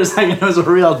thought for a second it was a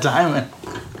real diamond.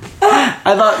 I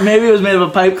I thought maybe it was made of a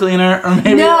pipe cleaner, or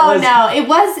maybe No, it was... no, it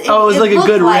was. It was like a looked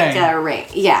good like ring. a ring.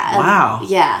 Yeah. Wow.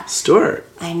 Yeah. Stuart.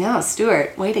 I know,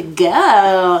 Stuart. Way to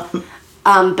go.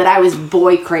 But I was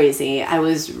boy crazy. I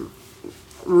was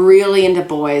really into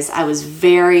boys. I was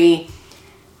very,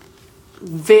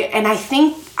 and I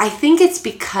think it's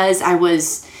because I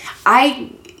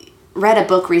read a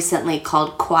book recently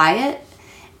called Quiet,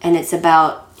 and it's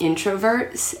about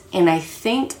introverts, and I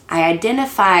think I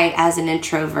identify as an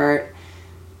introvert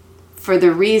for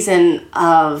the reason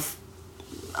of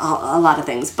a lot of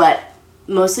things, but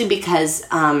mostly because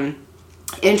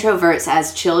introverts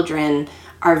as children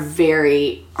are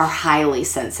highly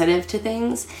sensitive to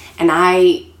things, and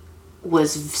I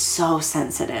was so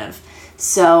sensitive.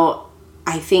 So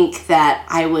I think that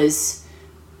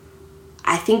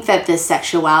this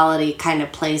sexuality kind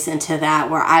of plays into that,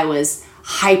 where I was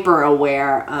hyper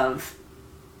aware of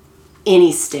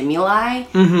any stimuli,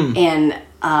 and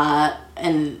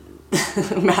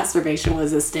masturbation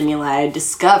was a stimuli I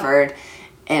discovered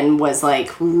and was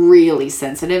like really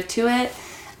sensitive to it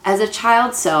as a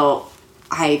child. So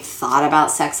I thought about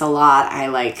sex a lot. I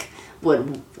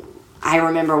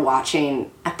remember watching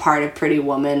a part of Pretty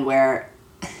Woman where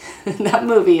that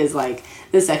movie is like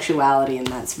the sexuality, and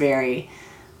that's very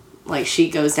like she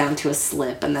goes down to a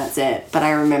slip and that's it. But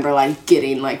I remember like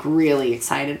getting like really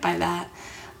excited by that.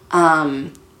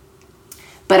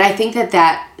 But I think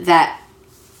that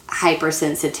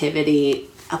hypersensitivity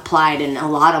applied in a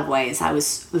lot of ways. I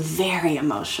was very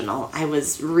emotional. I would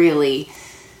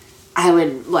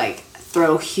like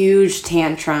throw huge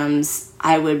tantrums.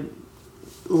 I would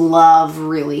love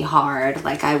really hard.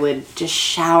 Like I would just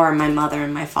shower my mother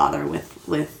and my father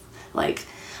with like,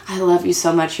 I love you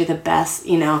so much, you're the best,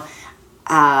 you know.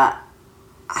 I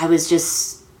was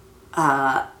just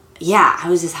I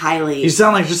was just highly... You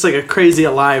sound like just like a crazy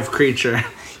alive creature.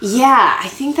 Yeah, I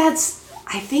think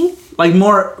like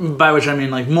more, by which I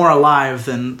mean like more alive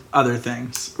than other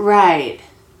things. Right.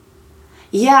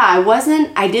 Yeah,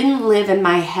 I didn't live in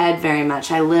my head very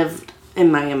much. I lived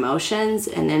in my emotions,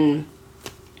 and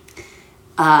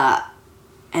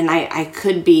I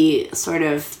could be sort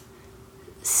of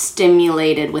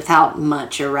stimulated without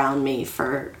much around me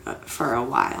for a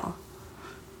while.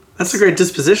 That's a great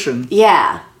disposition.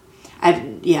 Yeah. What?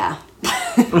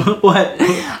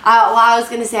 I was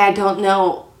going to say, I don't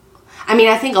know. I mean,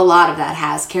 I think a lot of that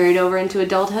has carried over into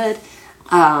adulthood.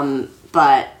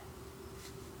 But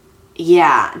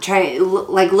yeah,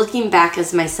 looking back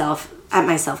at myself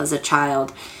as a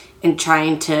child and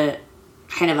trying to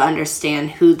kind of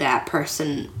understand who that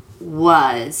person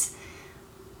was,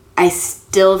 I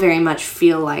still very much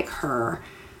feel like her.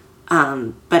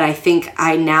 But I think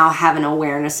I now have an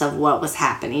awareness of what was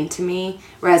happening to me.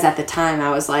 Whereas at the time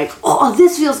I was like, oh,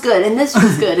 this feels good and this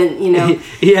feels good. And, you know,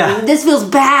 yeah. And this feels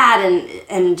bad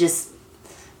and just,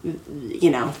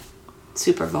 you know,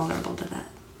 super vulnerable to that.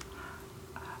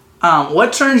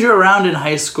 What turned you around in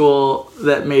high school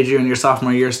that made you in your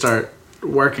sophomore year start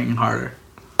working harder?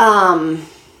 That's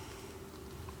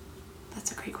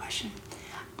a great question.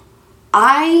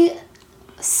 I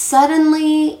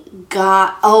suddenly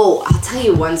I'll tell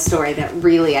you one story that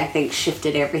really I think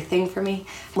shifted everything for me.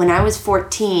 When I was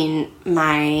 14,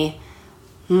 my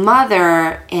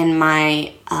mother and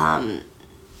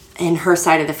and her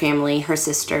side of the family, her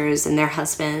sisters and their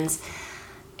husbands,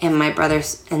 and my brother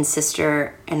and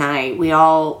sister and we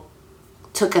all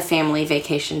took a family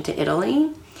vacation to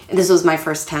Italy. And this was my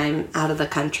first time out of the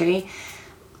country.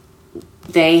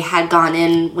 They had gone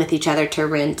in with each other to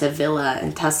rent a villa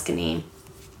in Tuscany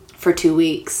for 2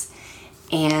 weeks.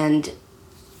 And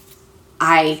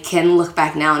I can look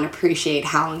back now and appreciate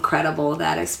how incredible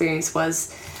that experience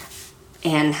was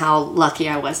and how lucky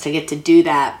I was to get to do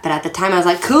that. But at the time I was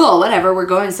like, cool, whatever, we're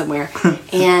going somewhere.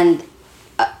 And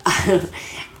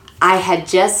I had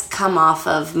just come off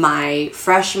of my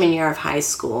freshman year of high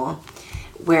school,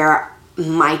 where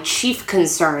my chief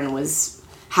concern was,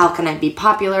 how can I be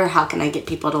popular? How can I get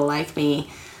people to like me?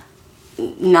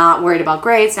 Not worried about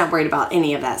grades, not worried about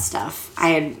any of that stuff. I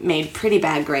had made pretty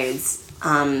bad grades.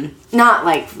 Not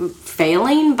like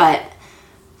failing, but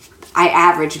I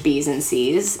averaged B's and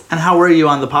C's. And how were you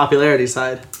on the popularity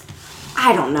side?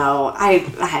 I don't know. I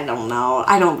don't know.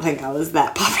 I don't think I was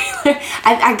that popular.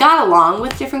 I got along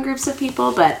with different groups of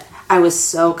people, but I was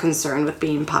so concerned with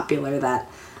being popular that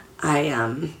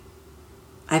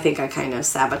I think I kind of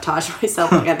sabotaged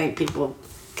myself. Like I think people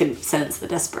can sense the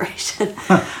desperation.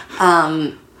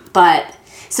 But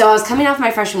so I was coming off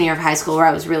my freshman year of high school where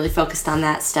I was really focused on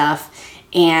that stuff.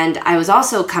 And I was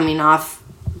also coming off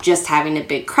just having a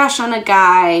big crush on a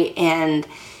guy, and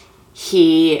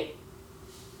he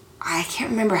I can't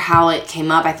remember how it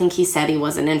came up. I think he said he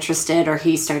wasn't interested, or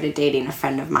he started dating a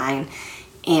friend of mine,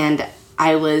 and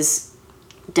I was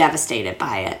devastated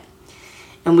by it.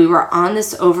 And we were on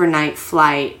this overnight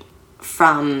flight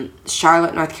from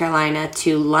Charlotte, North Carolina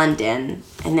to London,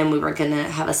 and then we were going to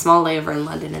have a small layover in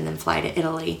London and then fly to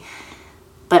Italy.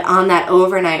 But on that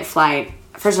overnight flight,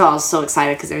 first of all, I was so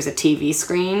excited because there's a TV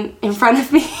screen in front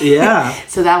of me. Yeah.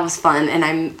 So that was fun, and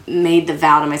I made the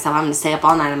vow to myself, I'm going to stay up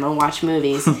all night, I'm going to watch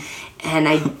movies. And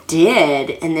I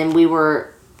did, and then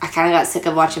I kind of got sick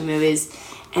of watching movies,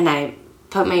 and I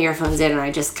put my earphones in, and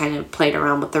I just kind of played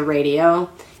around with the radio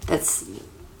that's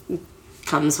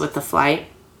comes with the flight.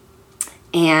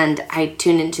 And I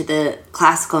tuned into the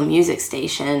classical music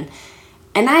station,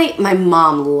 and my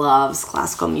mom loves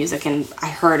classical music, and I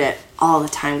heard it all the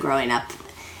time growing up,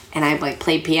 and I like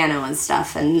played piano and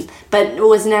stuff, but it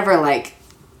was never like,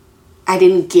 I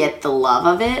didn't get the love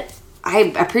of it.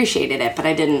 I appreciated it, but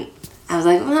I was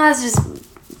like, well, it's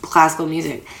just classical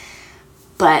music.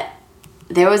 But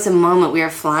there was a moment, we were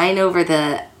flying over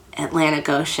the Atlantic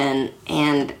Ocean,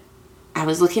 and I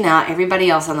was looking out, everybody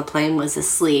else on the plane was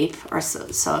asleep, or so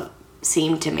it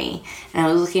seemed to me. And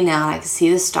I was looking out, I could see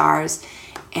the stars,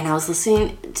 and I was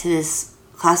listening to this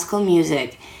classical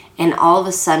music, and all of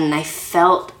a sudden I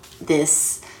felt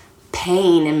this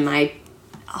pain in my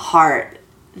heart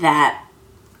that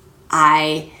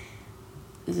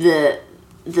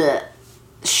the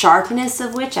sharpness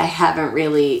of which I haven't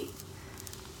really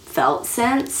felt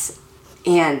since.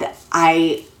 And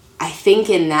I think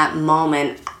in that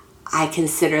moment, I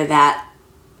consider that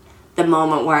the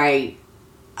moment where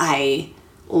I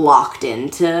locked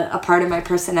into a part of my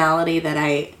personality that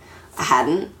I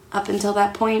hadn't up until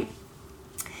that point.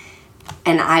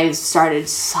 And I started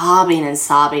sobbing,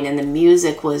 and the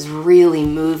music was really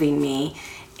moving me.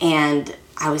 And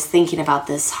I was thinking about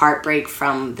this heartbreak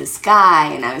from this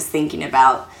guy, and I was thinking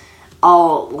about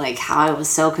all, like, how I was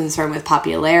so concerned with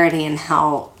popularity and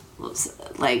how,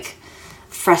 like,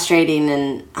 frustrating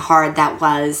and hard that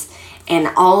was. And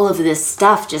all of this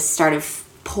stuff just started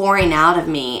pouring out of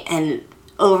me. And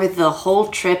over the whole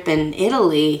trip in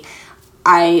Italy,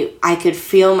 I could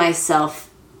feel myself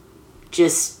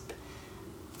just,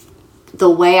 the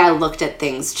way I looked at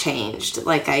things changed.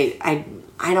 Like, I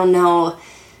don't know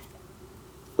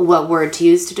what word to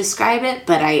use to describe it,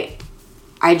 but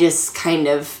I just kind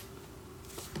of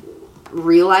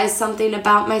realized something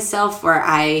about myself where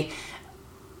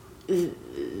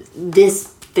this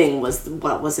thing was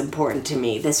what was important to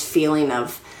me. This feeling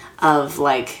of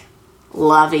like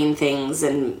loving things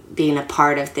and being a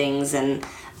part of things, and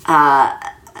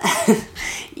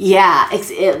yeah,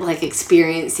 like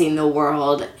experiencing the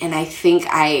world. And I think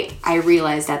I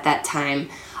realized at that time,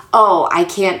 oh, I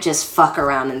can't just fuck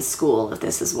around in school if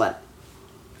this is what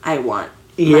I want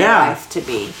my life to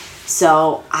be.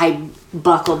 So I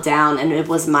buckled down, and it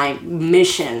was my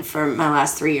mission for my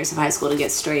last 3 years of high school to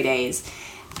get straight A's.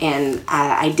 And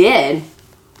I did.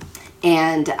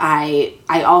 And I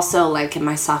also, like, in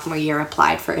my sophomore year,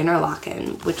 applied for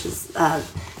Interlochen, which is a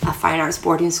fine arts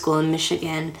boarding school in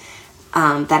Michigan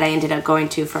that I ended up going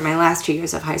to for my last 2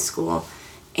 years of high school.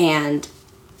 And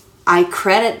I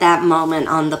credit that moment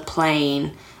on the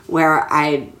plane where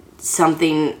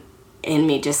something in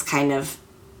me just kind of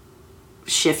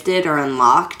shifted or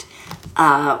unlocked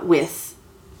with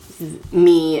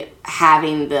me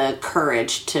having the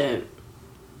courage to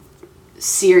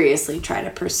seriously try to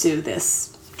pursue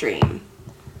this dream.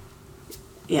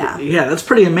 Yeah. Yeah, that's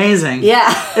pretty amazing.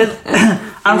 Yeah.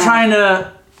 I'm trying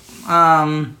to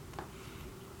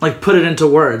like put it into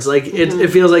words. Like it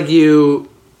feels like you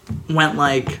went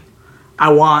like,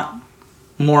 I want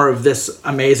more of this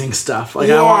amazing stuff. Like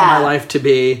I want my life to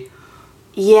be.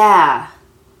 Yeah.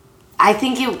 I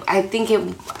think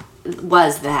it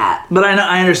was that. But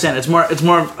I understand. It's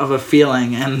more of a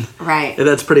feeling, and right.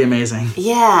 That's pretty amazing.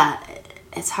 Yeah.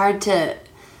 It's hard to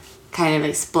kind of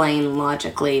explain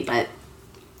logically, but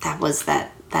that was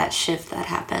that shift that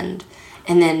happened.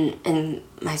 And then in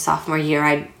my sophomore year,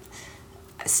 I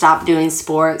stopped doing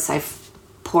sports. I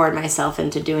poured myself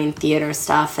into doing theater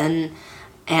stuff and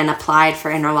applied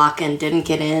for Interlochen, didn't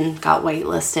get in, got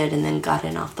waitlisted, and then got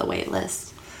in off the wait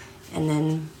list. And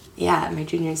then, my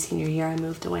junior and senior year, I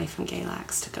moved away from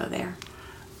Galax to go there.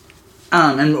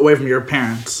 And away from your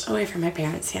parents? Away from my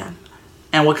parents, yeah.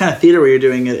 And what kind of theater were you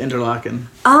doing at Interlochen?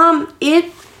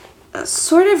 It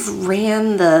sort of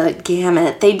ran the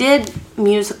gamut. They did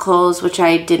musicals, which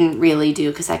I didn't really do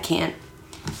because I can't.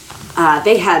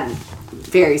 They had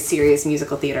very serious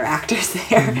musical theater actors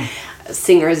there,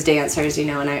 singers, dancers,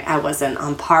 and I wasn't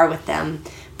on par with them.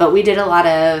 But we did a lot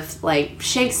of like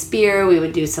Shakespeare. We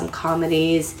would do some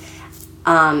comedies.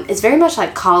 It's very much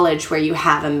like college where you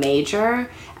have a major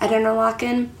at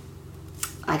Interlochen.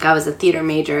 Like I was a theater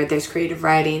major, there's creative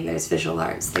writing, there's visual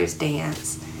arts, there's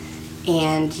dance.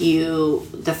 And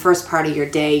the first part of your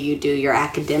day, you do your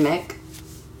academic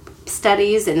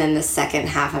studies, and then the second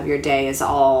half of your day is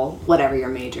all whatever your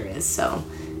major is. So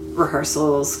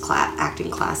rehearsals,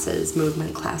 acting classes,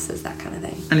 movement classes, that kind of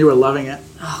thing. And you were loving it.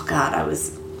 Oh God, I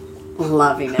was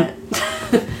loving it.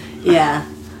 Yeah,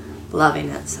 loving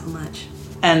it so much.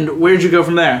 And where'd you go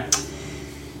from there?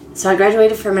 So I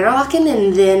graduated from Interlochen,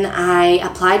 and then I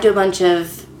applied to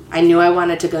I knew I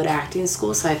wanted to go to acting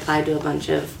school, so I applied to a bunch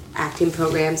of acting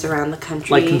programs around the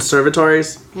country. Like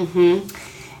conservatories? Mm-hmm.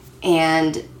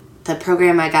 And the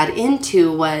program I got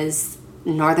into was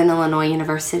Northern Illinois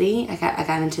University. I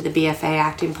got into the BFA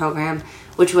acting program,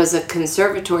 which was a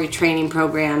conservatory training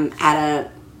program at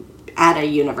a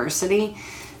university.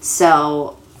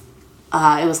 So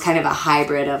it was kind of a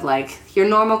hybrid of like your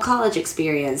normal college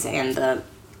experience and the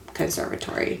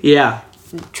conservatory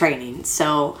training.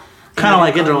 So kind of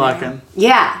like Interlochen.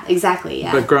 Yeah, exactly.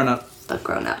 Yeah. But grown up.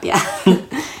 Yeah.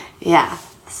 Yeah.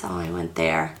 So I went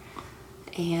there.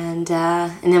 And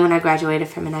then when I graduated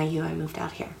from NIU, I moved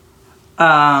out here.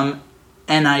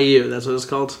 NIU, that's what it's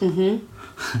called? Mm-hmm.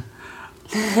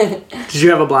 Did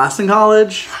you have a blast in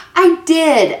college? I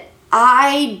did.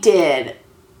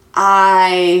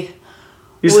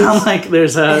 You sound like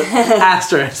there's a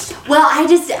asterisk. Well, I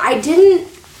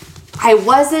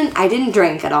didn't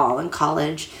drink at all in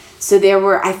college. So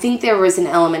I think there was an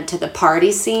element to the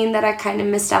party scene that I kind of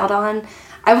missed out on.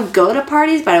 I would go to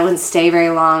parties, but I wouldn't stay very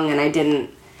long, and I didn't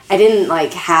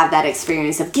like have that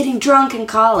experience of getting drunk in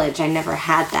college. I never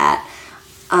had that.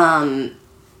 And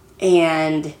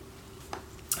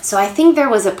so I think there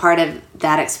was a part of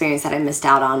that experience that I missed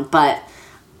out on, but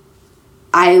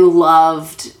I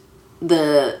loved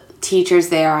the teachers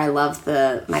there. I loved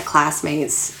my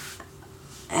classmates,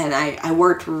 and I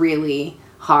worked really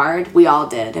hard. We all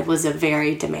did. It was a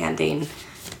very demanding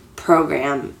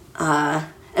program,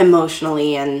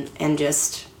 emotionally and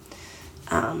just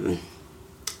time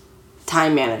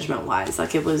management wise.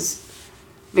 Like it was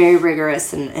very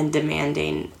rigorous and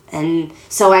demanding. And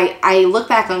so I look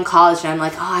back on college and I'm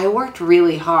like, oh, I worked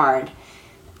really hard,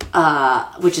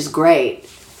 which is great,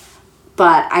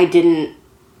 but I did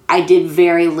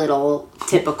very little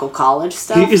typical college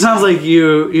stuff. It sounds like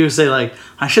you say like,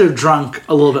 I should have drunk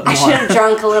a little bit more. I should have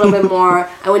drunk a little bit more.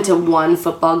 I went to one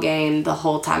football game the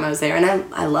whole time I was there, and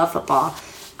I love football.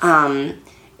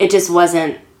 It just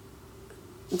wasn't,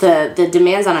 the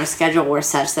demands on our schedule were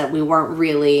such that we weren't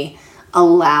really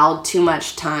allowed too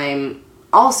much time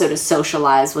also to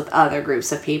socialize with other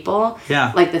groups of people.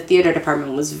 Yeah. Like the theater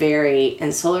department was very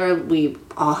insular. We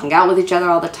all hung out with each other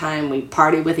all the time. We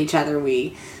partied with each other.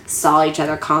 We saw each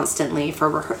other constantly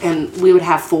and we would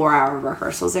have 4-hour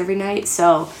rehearsals every night.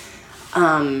 So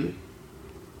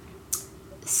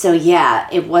yeah,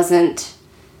 it wasn't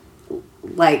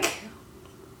like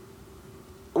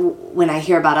when I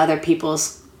hear about other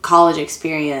people's college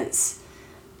experience,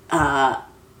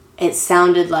 it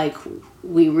sounded like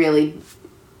we really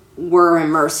were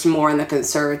immersed more in the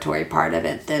conservatory part of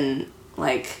it than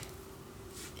like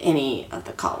any of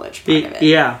the college part of it.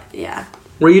 Yeah. Yeah.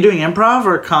 Were you doing improv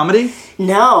or comedy?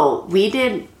 No, we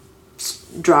did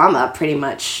drama pretty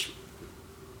much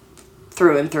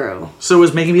through and through. So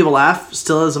was making people laugh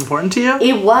still as important to you?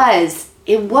 It was,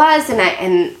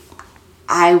 and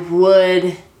I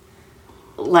would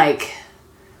like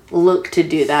look to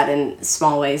do that in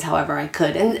small ways however I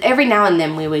could. And every now and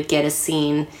then we would get a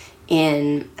scene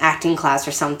in acting class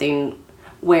or something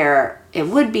where it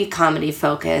would be comedy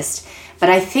focused. But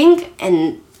I think,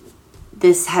 and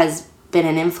this has been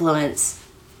an influence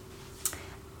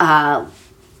I'm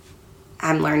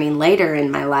learning later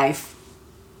in my life,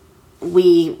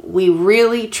 we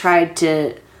really tried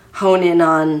to hone in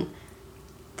on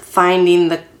finding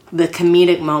the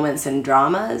comedic moments in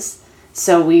dramas.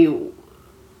 So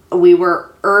we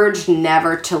were urged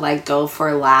never to like go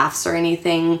for laughs or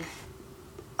anything,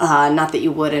 not that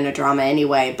you would in a drama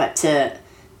anyway, but to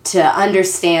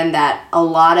understand that a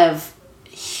lot of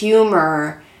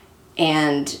humor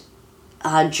and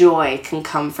joy can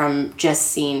come from just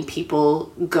seeing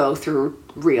people go through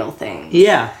real things.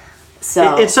 Yeah.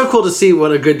 So it's so cool to see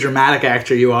what a good dramatic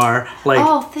actor you are. Like,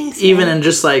 oh, thanks, even man. In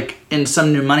just like in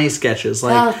some New Money sketches,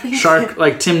 like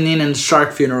like Tim Neenan's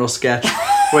shark funeral sketch,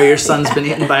 where your son's been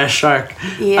eaten by a shark.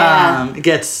 Yeah.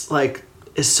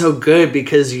 Is so good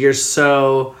because you're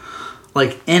so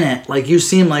like in it. Like you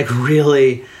seem like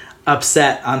really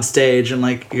upset on stage, and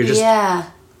like you're just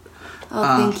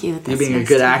Oh, thank you. You being a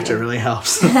good actor really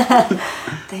helps.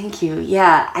 Thank you.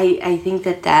 Yeah, I think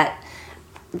that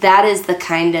that is the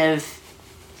kind of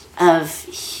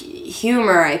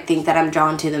humor I think that I'm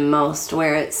drawn to the most,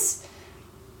 where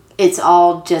it's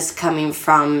all just coming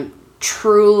from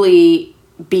truly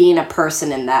being a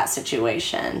person in that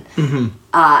situation. Mm-hmm.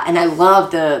 And I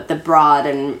love the broad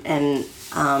and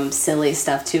silly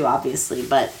stuff too, obviously,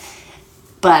 but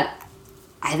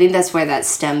I think that's where that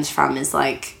stems from, is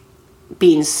like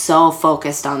being so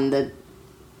focused on the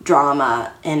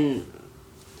drama in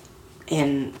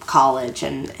college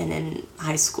and in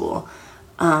high school.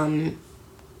 So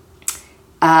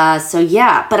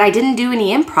yeah, but I didn't do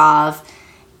any improv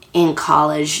in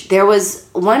college. There was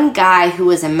one guy who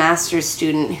was a master's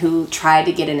student who tried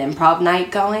to get an improv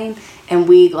night going, and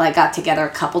we like got together a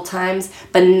couple times,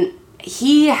 but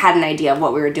he had an idea of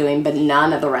what we were doing, but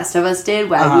none of the rest of us did.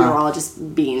 We were all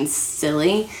just being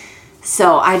silly.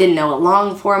 So I didn't know what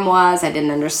long form was. I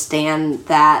didn't understand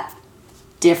that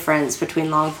difference between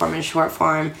long form and short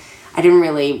form. I didn't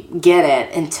really get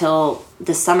it until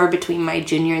the summer between my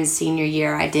junior and senior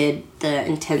year. I did the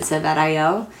intensive at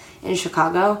I.O. in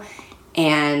Chicago,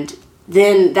 and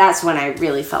then that's when I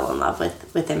really fell in love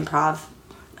with improv.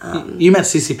 You met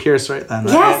Cece Pierce right then,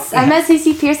 right? Yes, I met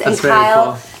Cece Pierce and That's very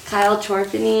Kyle cool.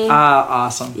 Chorpany.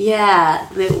 Awesome. Yeah,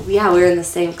 we were in the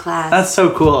same class. That's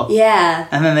so cool. Yeah.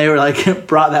 And then they were like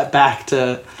brought that back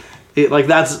to, like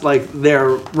that's like their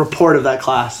report of that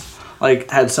class. Like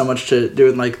had so much to do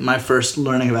with like my first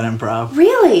learning about improv.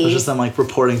 Really? It was just them like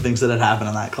reporting things that had happened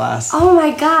in that class. Oh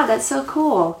my god, that's so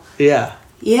cool. Yeah.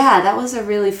 Yeah, that was a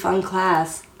really fun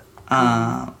class.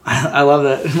 I love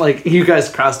that. Like you guys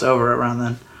crossed over around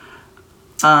then.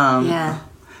 Yeah.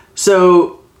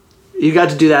 So you got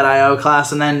to do that I.O.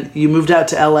 class, and then you moved out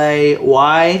to LA.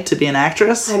 Why? To be an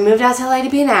actress? I moved out to LA to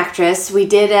be an actress. We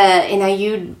did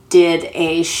NIU did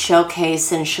a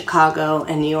showcase in Chicago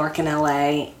and New York and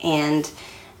LA, and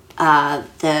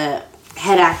the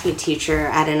head acting teacher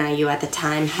at NIU at the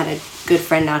time had a good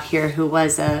friend out here who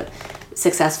was a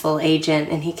successful agent,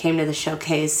 and he came to the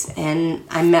showcase, and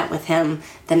I met with him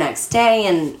the next day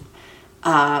and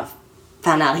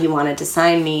found out he wanted to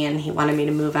sign me and he wanted me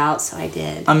to move out, so I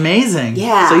did. Amazing.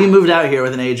 Yeah. So you moved out here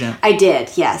with an agent. I did,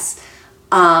 yes.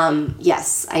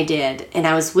 Yes, I did. And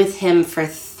I was with him for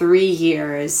 3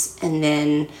 years, and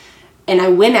I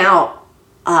went out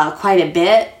quite a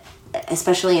bit,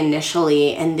 especially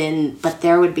initially, but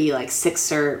there would be like 6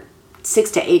 to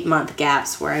 8 month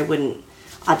gaps where I wouldn't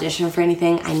audition for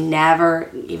anything. I never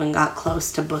even got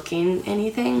close to booking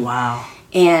anything. Wow.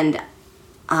 And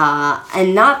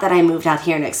not that I moved out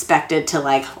here and expected to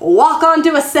like walk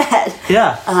onto a set.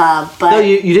 Yeah. But no,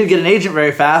 you did get an agent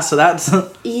very fast, so that's...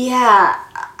 Yeah,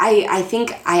 I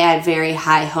think I had very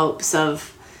high hopes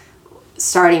of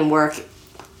starting work,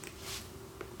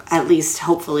 at least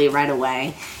hopefully right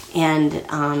away. And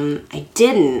I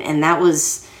didn't, and that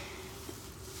was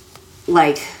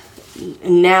like,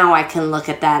 now I can look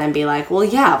at that and be like, well,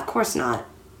 yeah, of course not.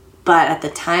 But at the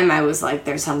time, I was like,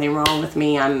 there's something wrong with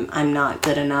me. I'm not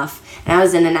good enough. And I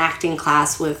was in an acting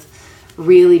class with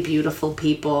really beautiful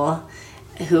people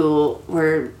who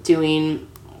were doing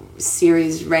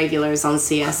series regulars on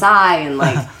CSI and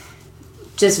like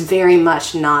just very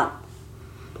much not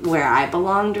where I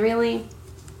belonged, really.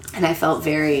 And I felt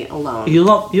very alone. You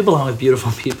belong with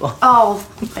beautiful people. Oh,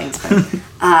 thanks, man.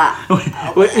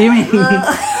 What you mean?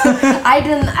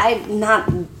 Not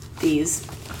these.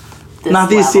 Not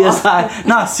these level. CSI.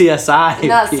 Not CSI.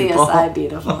 Not people. CSI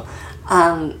beautiful.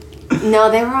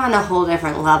 No, they were on a whole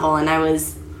different level, and I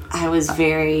was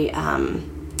very. I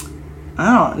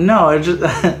don't know. I just.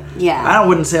 Yeah. I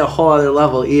wouldn't say a whole other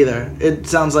level either. It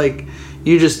sounds like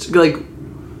you just like.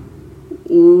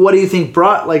 What do you think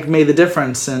made the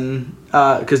difference? And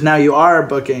because now you are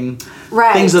booking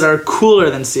things that are cooler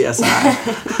than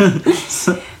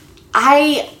CSI.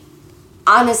 I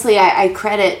honestly, I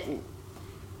credit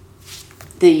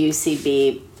the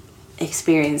UCB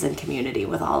experience and community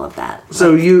with all of that.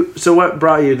 So what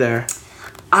brought you there?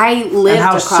 I lived and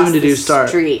how across soon did the you start?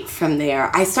 street from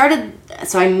there. I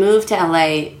moved to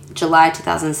LA July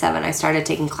 2007. I started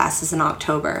taking classes in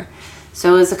October.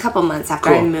 So it was a couple months after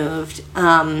I moved.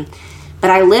 But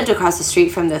I lived across the street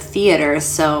from the theater,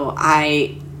 so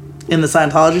I... In the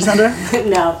Scientology Center?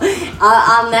 No.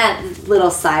 On that little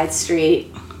side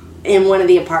street in one of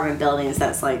the apartment buildings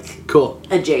that's like... Cool.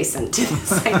 Adjacent to the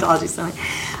Scientology Center.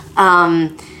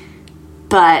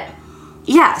 But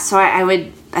yeah, so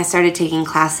I started taking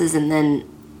classes, and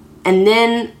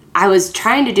then I was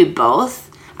trying to do both.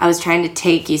 I was trying to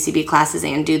take UCB classes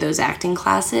and do those acting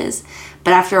classes.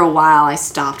 But after a while, I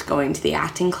stopped going to the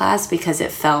acting class because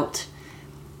it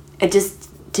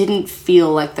just didn't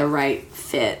feel like the right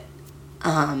fit.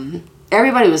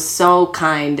 everybody was so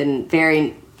kind and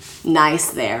very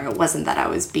nice there. It wasn't that I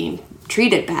was being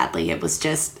treated badly. It was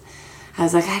just, I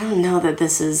was like, I don't know that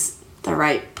this is the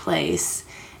right place.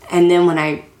 And then when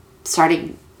I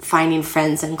started finding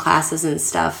friends and classes and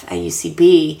stuff at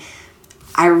UCB,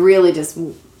 I really just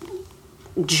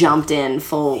jumped in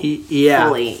fully,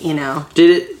 you know.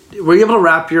 Were you able to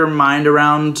wrap your mind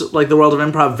around like the world of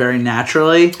improv very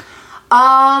naturally?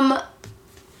 No,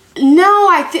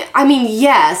 I mean,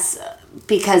 yes,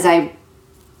 because I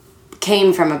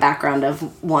came from a background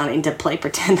of wanting to play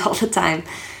pretend all the time.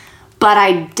 But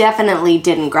I definitely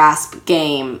didn't grasp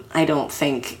game, I don't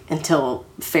think, until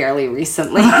fairly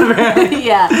recently.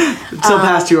 Yeah. Until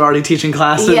past you were already teaching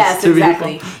classes yes, to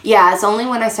exactly. people. Yeah, it's only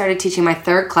when I started teaching my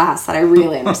third class that I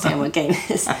really understand what game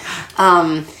is.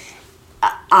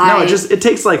 It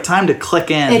takes like time to click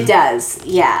in. It does,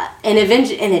 yeah. And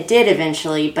it did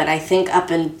eventually, but I think up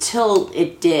until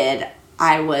it did,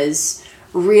 I was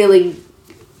really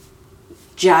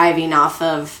jiving off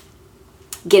of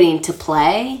getting to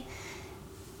play.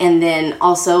 And then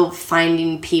also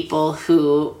finding people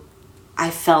who I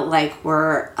felt like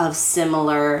were of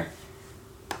similar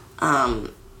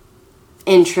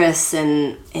interests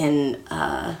and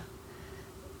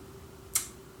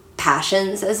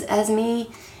passions as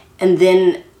me. And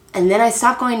then I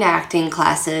stopped going to acting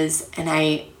classes and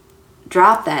I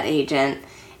dropped that agent,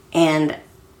 and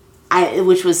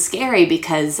which was scary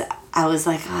because I was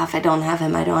like, oh, if I don't have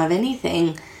him, I don't have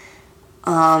anything.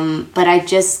 But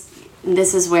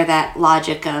this is where that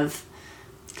logic of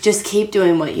just keep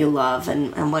doing what you love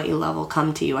and what you love will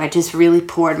come to you. I just really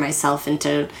poured myself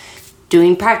into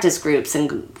doing practice groups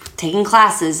and taking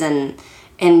classes and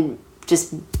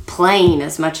just playing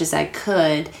as much as I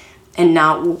could and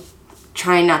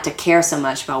trying not to care so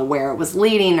much about where it was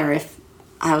leading or if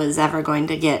I was ever going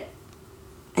to get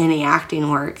any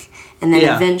acting work. And then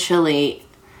eventually,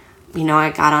 I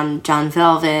got on John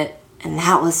Velvet, and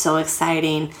that was so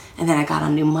exciting. And then I got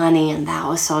on New Money, and that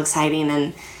was so exciting.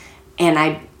 And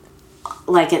I,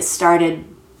 it started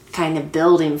kind of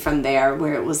building from there,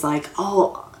 where it was like,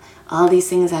 oh, all these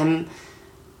things I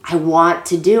want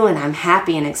to do and I'm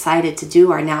happy and excited to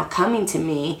do are now coming to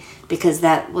me, because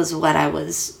that was what I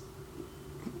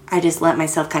just let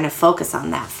myself kind of focus on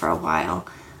that for a while.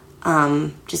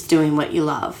 Just doing what you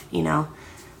love,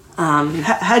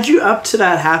 Had you, up to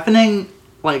that happening,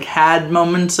 had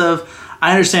moments of,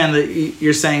 I understand that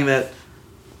you're saying that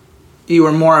you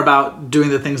were more about doing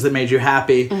the things that made you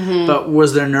happy, but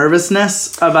was there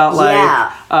nervousness about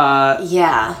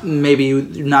maybe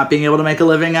you not being able to make a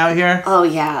living out here? Oh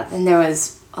yeah, and there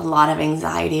was a lot of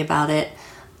anxiety about it.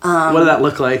 What did that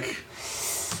look like?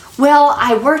 Well,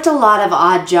 I worked a lot of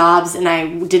odd jobs, and I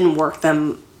didn't work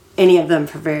any of them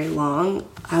for very long.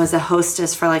 I was a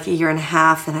hostess for a year and a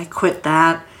half, and I quit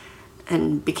that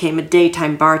and became a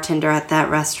daytime bartender at that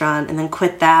restaurant, and then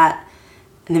quit that,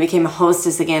 and then became a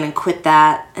hostess again and quit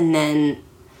that, and then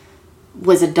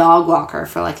was a dog walker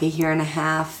for a year and a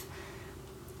half,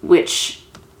 which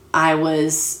I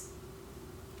was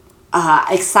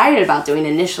excited about doing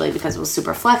initially because it was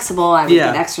super flexible. I would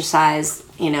get exercise.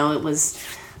 It was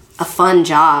a fun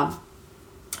job.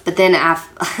 But then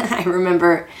I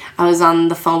remember I was on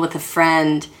the phone with a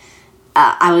friend.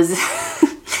 I was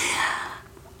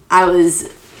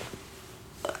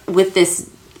with this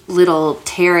little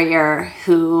terrier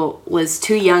who was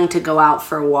too young to go out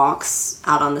for walks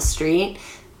out on the street.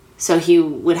 So he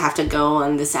would have to go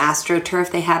on this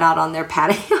AstroTurf they had out on their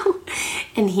patio.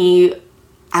 And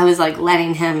I was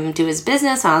letting him do his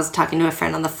business. I was talking to a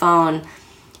friend on the phone,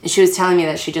 and she was telling me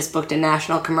that she just booked a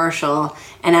national commercial.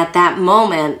 And at that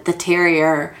moment, the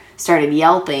terrier started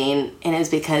yelping, and it was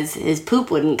because his poop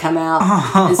wouldn't come out.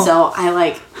 Oh. And so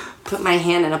I put my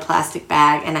hand in a plastic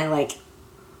bag, and I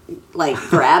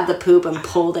grabbed the poop and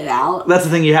pulled it out. That's the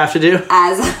thing you have to do?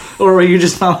 Or were you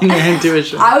just following your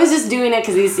intuition? I was just doing it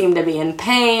because he seemed to be in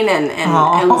pain, and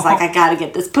I was like, I gotta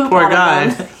get this poop out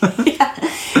of him. Yeah.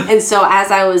 And so as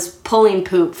I was pulling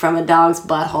poop from a dog's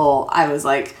butthole, I was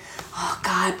like, oh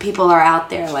God, people are out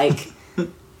there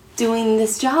doing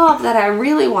this job that I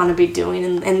really want to be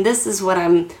doing, and this is what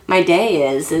my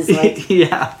day is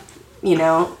yeah.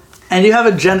 And you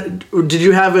have did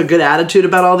you have a good attitude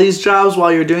about all these jobs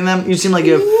while you were doing them? You seem like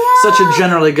you have such a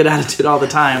generally good attitude all the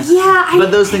time. Yeah, but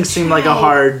those things seem like a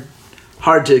hard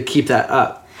to keep that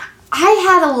up. I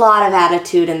had a lot of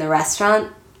attitude in the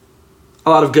restaurant. A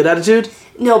lot of good attitude?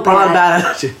 No, a lot of bad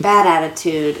attitude. Bad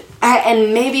attitude.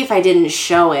 And maybe if I didn't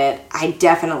show it, I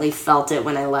definitely felt it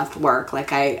when I left work.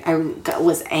 I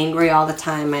was angry all the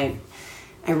time. I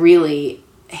really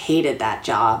hated that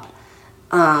job.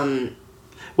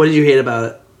 What did you hate about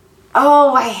it?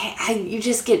 You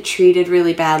just get treated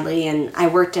really badly, and I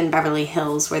worked in Beverly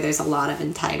Hills where there's a lot of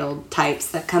entitled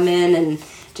types that come in and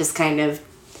just kind of,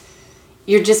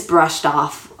 you're just brushed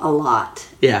off a lot.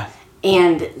 Yeah.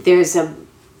 And there's a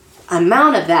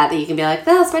amount of that you can be like,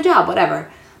 that's my job,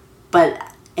 whatever. But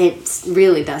it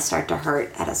really does start to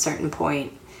hurt at a certain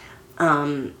point.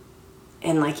 And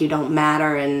like you don't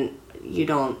matter, and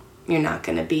you're not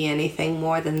going to be anything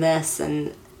more than this.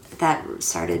 And that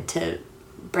started to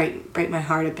break my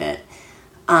heart a bit.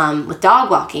 With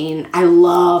dog walking, I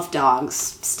love dogs,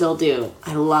 still do.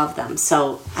 I love them.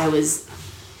 So I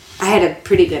had a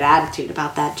pretty good attitude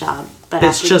about that job. But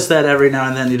it's just that every now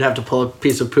and then you'd have to pull a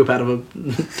piece of poop out of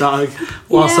a dog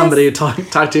while somebody talk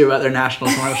to you about their national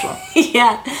commercial.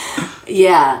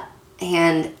 Yeah.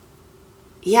 And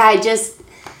I just,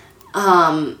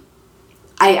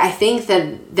 I think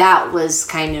that was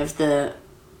kind of the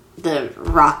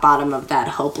rock bottom of that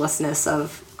hopelessness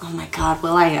of, oh my God,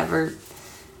 will I ever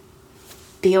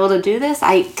be able to do this?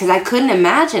 Because I couldn't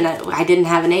imagine. I didn't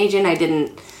have an agent. I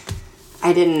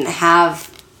didn't have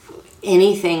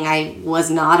anything. I was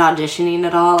not auditioning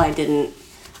at all. I didn't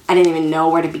even know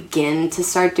where to begin to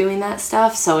start doing that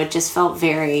stuff. So it just felt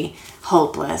very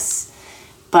hopeless.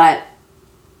 But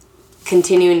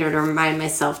continuing to remind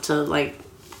myself to like,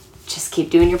 just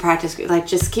keep doing your practice. Like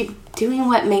just keep doing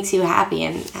what makes you happy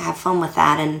and have fun with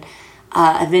that. And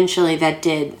eventually I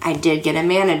did get a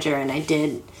manager, and I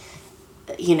did,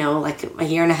 like a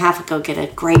year and a half ago, get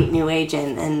a great new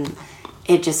agent, and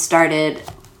it just started.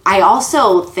 I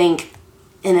also think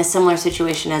in a similar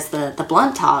situation as the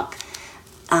Blunt Talk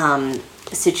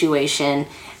situation,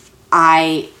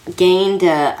 I gained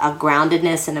a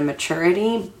groundedness and a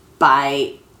maturity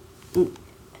by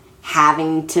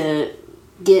having to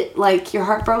get like your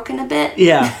heart broken a bit.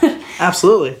 Yeah,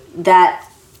 absolutely. That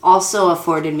also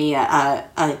afforded me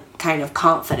a kind of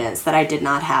confidence that I did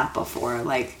not have before.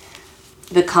 Like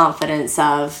the confidence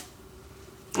of,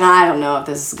 I don't know if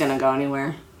this is going to go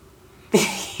anywhere.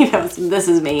 This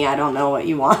is me. I don't know what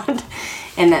you want.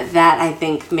 And that I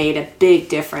think made a big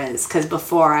difference, because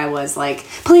before I was like,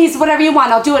 please, whatever you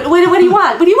want, I'll do it. What do you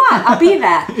want? What do you want? I'll be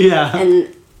that. Yeah.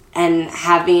 And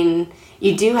having,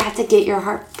 you do have to get your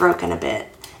heart broken a bit.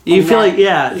 You feel like,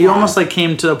 you almost like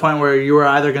came to the point where you were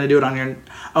either going to do it on your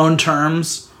own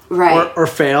terms, right, or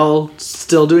fail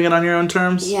still doing it on your own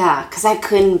terms. Yeah, because I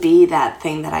couldn't be that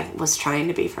thing that I was trying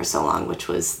to be for so long, which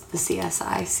was the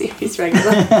CSI series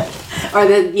regular. Or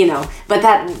but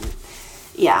that,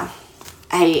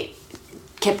 I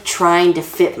kept trying to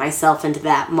fit myself into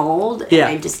that mold, and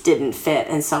I just didn't fit.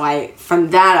 And so from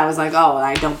that, I was like, oh,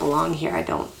 I don't belong here.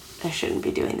 I shouldn't be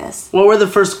doing this. What were the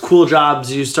first cool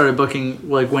jobs you started booking,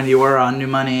 like when you were on New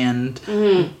Money and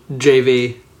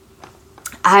JV?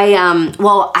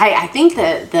 I think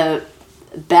that the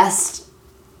best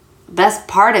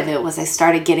part of it was I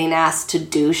started getting asked to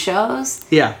do shows.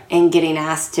 Yeah. And getting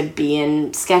asked to be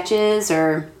in sketches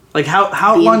or like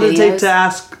how long did it take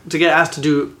to get asked to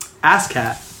do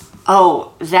ASCAT?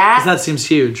 Oh, that seems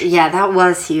huge. Yeah, that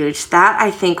was huge. That I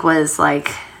think was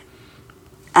like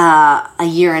a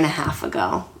year and a half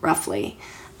ago, roughly.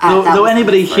 Though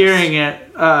anybody hearing it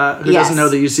who doesn't know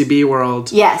the UCB world,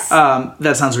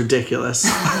 that sounds ridiculous.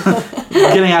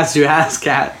 Getting asked to do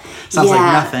ASCAT sounds like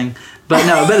nothing. But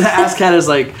the ASCAT is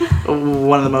like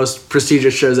one of the most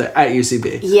prestigious shows at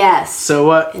UCB. Yes. So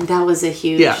what? And that was a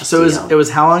huge so deal. it was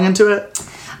how long into it?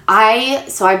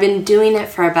 I've been doing it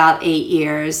for about 8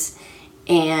 years,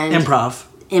 and improv,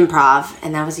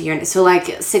 and that was a year. So like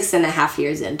 6.5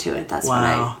 years into it. That's when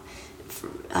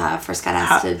I first got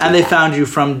asked to do and they found you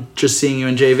from just seeing you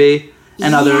in JV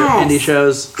and other indie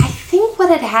shows? I think what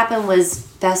had happened was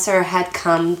Besser had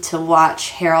come to watch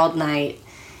Harold Night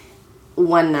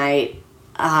one night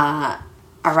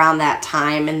around that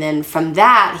time, and then from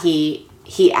that he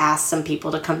asked some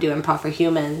people to come do Improv for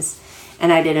Humans,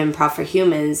 and I did Improv for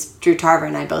Humans. Drew Tarver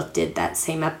and I both did that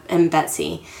same and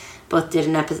Betsy both did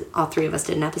an episode. All three of us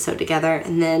did an episode together,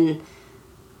 and then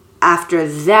after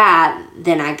that,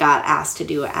 then I got asked to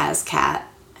do ASCAT,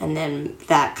 and then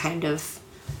that kind of,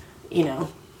 you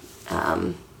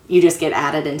just get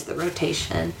added into the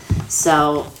rotation.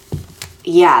 So,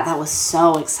 that was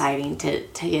so exciting to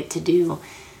get to do.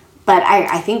 But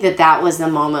I think that was the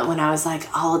moment when I was like,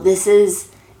 oh,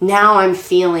 now I'm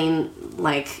feeling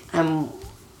like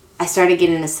I started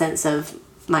getting a sense of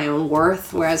my own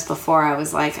worth, whereas before I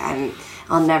was like,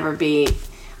 I'll never be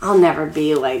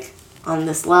like on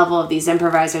this level of these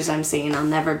improvisers I'm seeing. I'll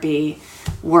never be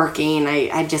working.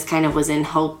 I just kind of was in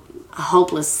a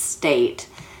hopeless state.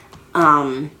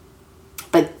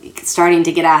 But starting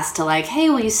to get asked to like, hey,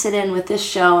 will you sit in with this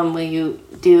show, and will you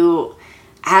do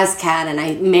ASCAD, and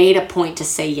I made a point to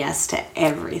say yes to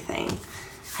everything.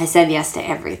 I said yes to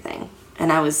everything,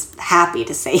 and I was happy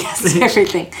to say yes to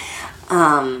everything.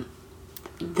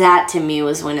 That to me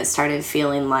was when it started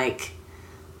feeling like,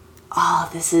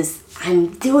 oh, I'm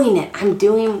doing it. I'm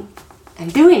doing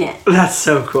it. That's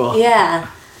so cool. Yeah.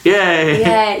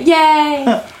 Yay.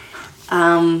 Yay.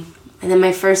 And then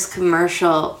my first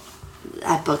commercial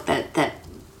I booked that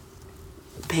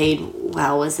paid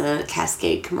well was a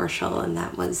Cascade commercial, and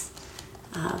that was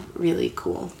really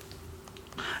cool.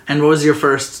 And what was your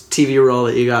first TV role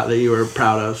that you got that you were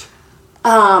proud of?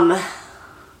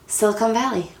 Silicon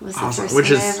Valley was the Awesome. first Which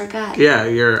one is, I ever got. Yeah,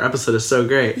 your episode is so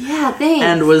great. Yeah, thanks.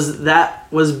 And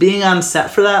was being on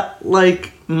set for that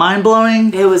like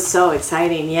mind-blowing? It was so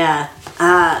exciting, yeah.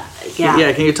 Yeah.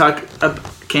 Yeah, can you talk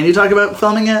about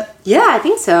filming it? Yeah, I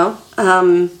think so.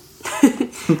 I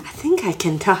think I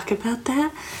can talk about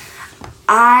that.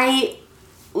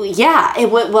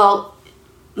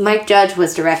 Mike Judge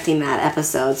was directing that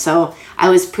episode, so I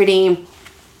was pretty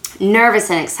nervous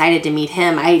and excited to meet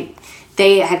him.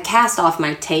 They had cast off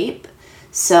my tape,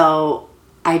 so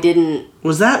I didn't...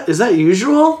 Is that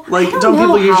usual? Like, I don't don't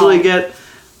know people usually how- get...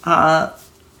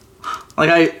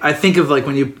 I think of like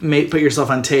when you put yourself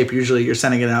on tape, usually you're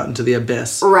sending it out into the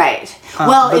abyss. Right.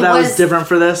 But that was different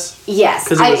for this? Yes,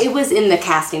 'Cause it was in the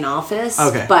casting office.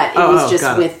 Okay. But it was just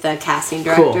got it. with the casting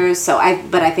directors. So I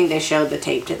think they showed the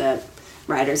tape to the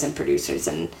writers and producers,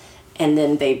 and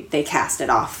then they cast it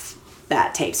off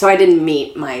that tape. So I didn't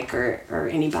meet Mike or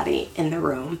anybody in the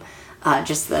room,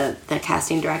 just the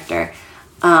casting director.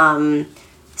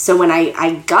 So when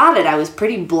I got it, I was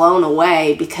pretty blown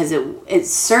away because it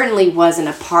certainly wasn't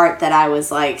a part that I was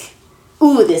like,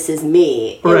 ooh, this is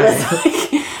me. It Right. was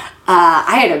like,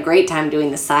 I had a great time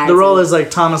doing the sides. The role is like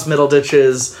Thomas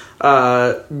Middleditch's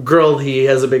girl he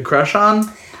has a big crush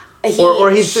on?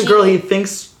 Or he's the girl he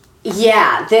thinks...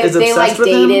 Yeah, they obsessed like with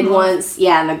dated him? once.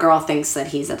 Yeah, and the girl thinks that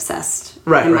he's obsessed.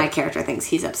 Right, And right. my character thinks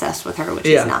he's obsessed with her, which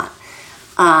Yeah. he's not.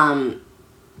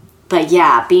 But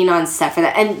yeah, being on set for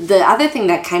that. And the other thing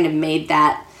that kind of made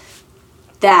that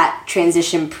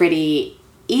transition pretty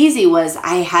easy was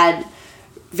I had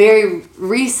very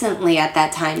recently at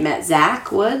that time met Zach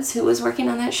Woods, who was working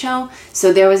on that show.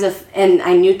 So there was and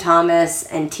I knew Thomas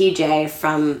and TJ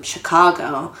from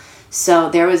Chicago. So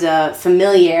there was a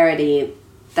familiarity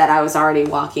that I was already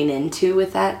walking into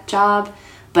with that job.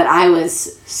 But I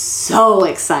was so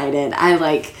excited.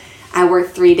 I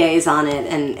worked 3 days on it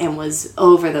and was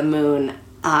over the moon.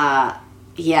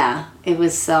 Yeah, it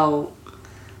was so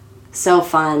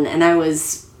fun. And I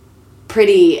was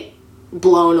pretty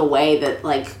blown away that,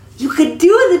 like, you could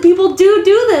do it, that people do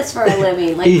this for a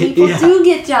living. Like, people Yeah. do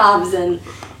get jobs, and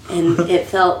it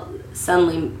felt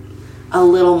suddenly a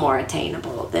little more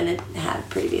attainable than it had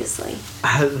previously.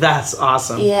 That's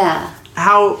awesome. Yeah.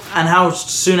 How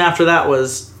soon after that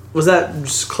was that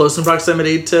just close in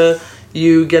proximity to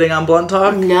you getting on Blunt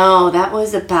Talk? No, that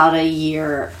was about a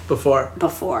year Before.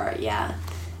 yeah.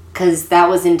 Because that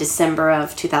was in December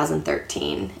of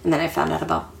 2013. And then I found out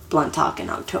about Blunt Talk in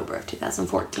October of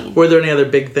 2014. Were there any other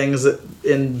big things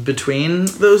in between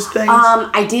those things?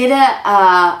 I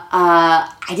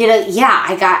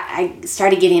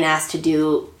started getting asked to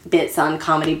do bits on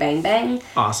Comedy Bang Bang.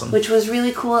 Awesome. Which was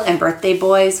really cool. And Birthday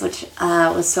Boys, which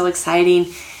was so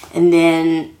exciting. And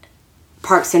then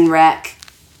Parks and Rec.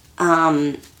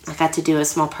 I got to do a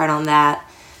small part on that.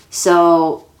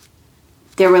 So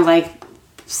there were like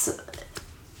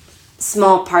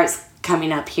small parts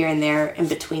coming up here and there in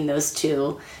between those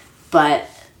two. But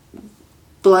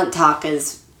Blunt Talk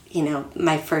is,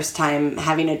 my first time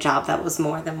having a job that was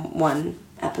more than one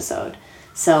episode.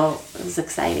 So it was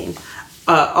exciting.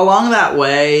 Along that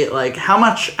way, like, how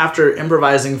much after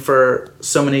improvising for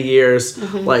so many years,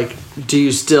 like, do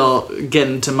you still get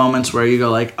into moments where you go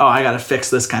like, oh, I gotta fix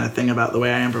this kind of thing about the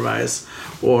way I improvise?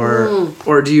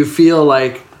 Or do you feel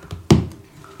like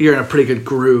you're in a pretty good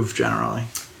groove generally?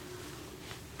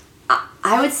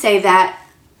 I would say that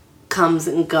comes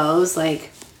and goes.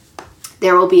 Like,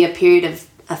 there will be a period of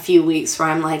a few weeks where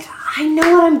I'm like, I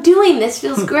know what I'm doing. This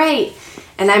feels great.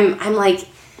 And I'm like,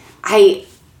 I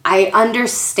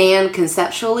understand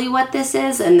conceptually what this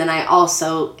is, and then I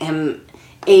also am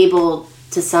able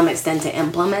to some extent to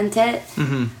implement it.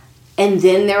 Mm-hmm. And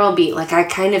then there will be, like, I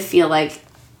kind of feel like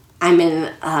I'm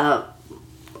in a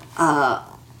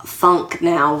funk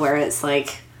now where it's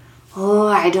like, oh,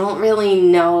 I don't really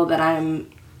know that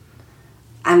I'm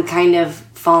kind of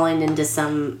falling into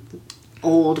some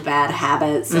old bad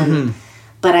habits. And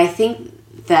but I think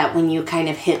that when you kind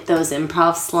of hit those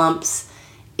improv slumps,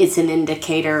 it's an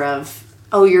indicator of,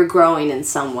 oh, you're growing in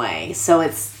some way. So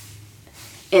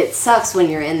it sucks when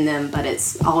you're in them, but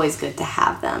it's always good to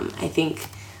have them. I think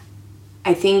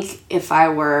if I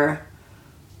were,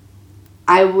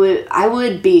 I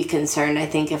would be concerned. I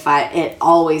think if it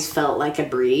always felt like a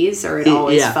breeze, or it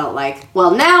always felt like,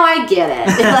 well, now I get it.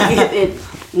 Like it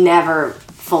never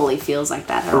fully feels like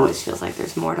that. It always feels like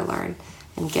there's more to learn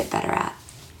and get better at.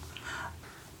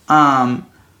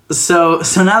 So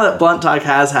now that Blunt Talk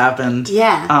has happened,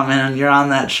 and you're on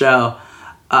that show,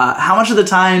 how much of the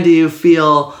time do you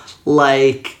feel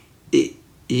like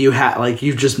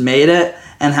you've just made it,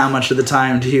 and how much of the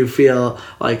time do you feel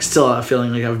like still a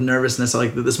feeling like of nervousness,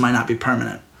 like that this might not be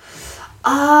permanent?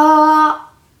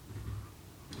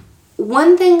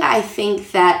 One thing I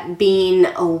think that being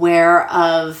aware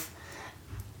of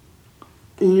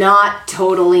not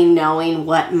totally knowing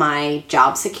what my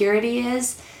job security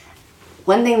is,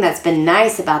 one thing that's been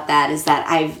nice about that is that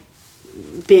I've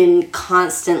been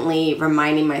constantly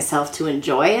reminding myself to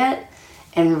enjoy it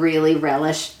and really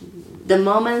relish the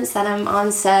moments that I'm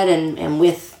on set and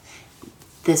with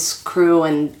this crew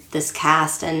and this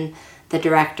cast and the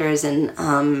directors,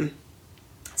 and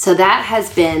so that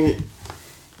has been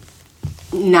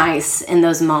nice in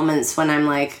those moments when I'm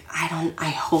like,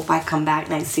 I hope I come back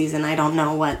next season. I don't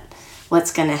know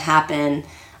what's gonna happen.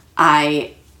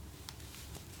 I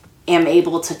am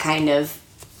able to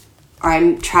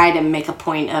I'm trying to make a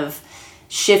point of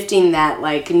shifting that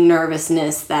like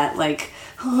nervousness, that like,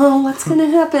 oh, what's gonna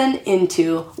happen,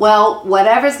 into, well,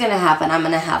 whatever's gonna happen, I'm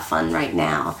gonna have fun right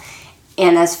now.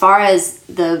 And as far as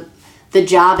the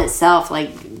job itself,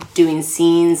 like doing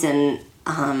scenes, and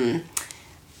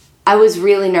I was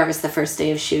really nervous the first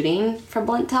day of shooting for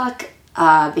Blunt Talk,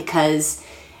 because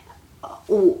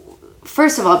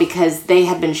first of all, because they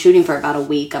had been shooting for about a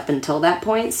week up until that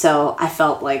point, so I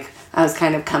felt like I was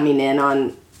kind of coming in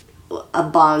on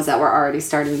bombs that were already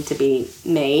starting to be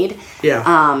made.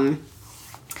 Yeah.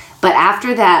 But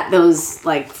after that, those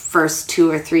like first 2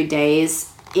 or 3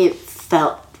 days, it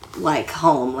felt like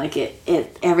home. Like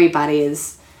everybody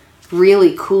is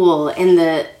really cool,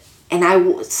 and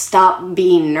I stopped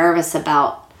being nervous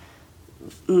about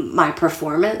my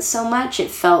performance so much.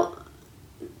 It felt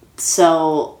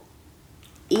so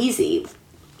easy,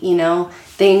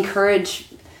 They encourage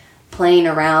playing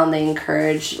around. They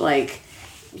encourage like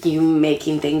you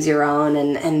making things your own,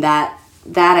 and that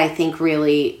I think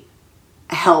really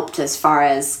helped as far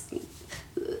as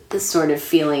the sort of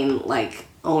feeling like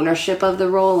ownership of the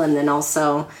role, and then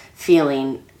also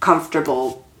feeling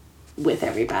comfortable with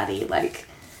everybody, like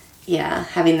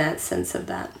having that sense of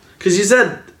that. Because you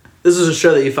said this was a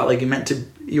show that you felt like you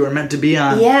were meant to be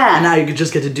on, and now you could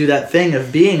just get to do that thing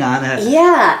of being on it.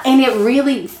 And it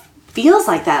really feels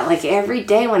like that. Like every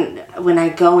day when I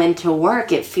go into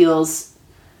work, it feels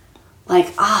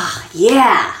like,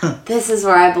 this is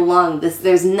where I belong.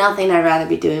 There's nothing I'd rather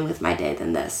be doing with my day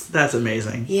than this. That's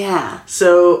amazing. Yeah.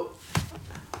 So,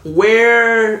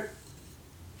 where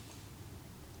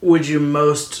would you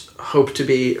most hope to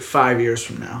be 5 years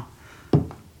from now?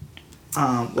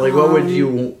 What would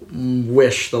you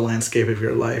wish the landscape of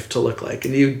your life to look like?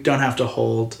 And you don't have to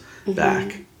hold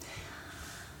back.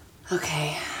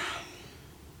 Okay.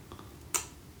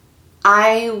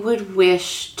 I would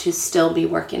wish to still be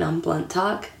working on Blunt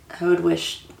Talk. I would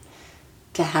wish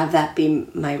to have that be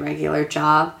my regular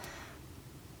job.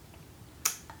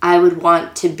 I would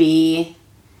want to be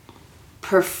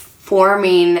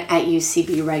performing at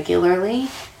UCB regularly,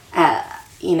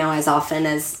 as often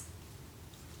as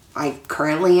I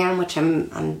currently am, which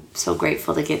I'm so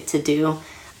grateful to get to do.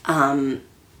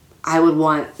 I would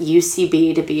want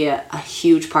UCB to be a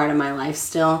huge part of my life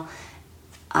still.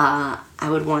 I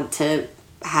would want to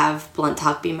have Blunt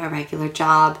Talk be my regular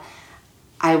job.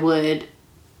 I would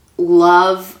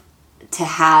love to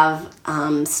have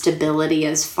stability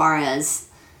as far as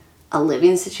a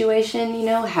living situation,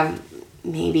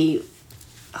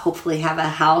 hopefully have a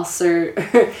house or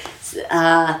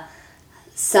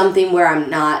something where I'm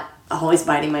not always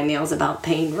biting my nails about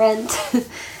paying rent.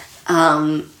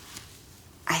 I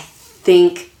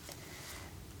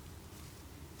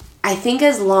think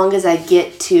as long as I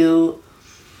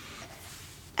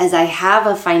have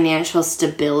a financial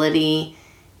stability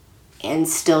and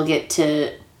still get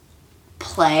to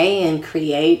play and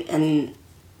create and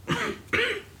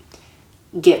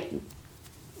get,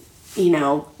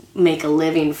 make a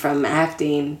living from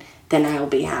acting, then I'll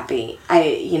be happy.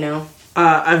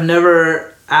 I've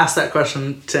never asked that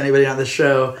question to anybody on the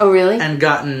show. Oh, really? And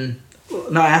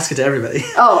no, I ask it to everybody.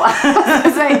 Oh, I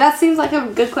was saying, that seems like a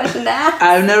good question to ask.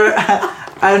 I've never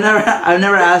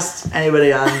asked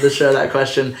anybody on the show that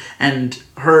question and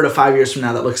heard a 5 years from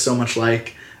now that looks so much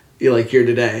like you're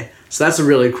today. So that's a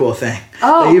really cool thing.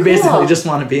 Oh, that you basically cool. just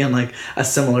want to be in like a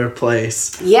similar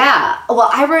place. Yeah. Well,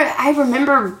 I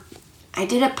remember I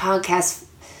did a podcast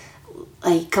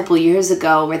like a couple years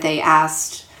ago where they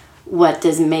asked, what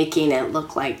does making it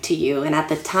look like to you? And at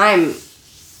the time,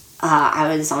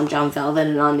 I was on John Velvet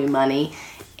and on New Money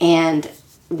and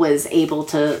was able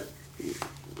to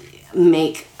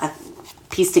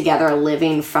piece together a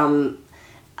living from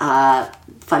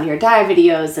Funny or Die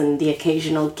videos and the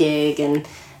occasional gig. And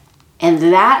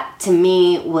that to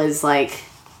me was like,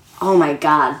 oh my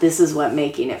God, this is what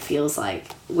making it feels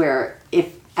like. Where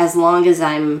as long as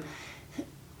I'm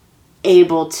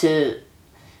able to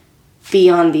be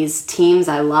on these teams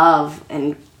I love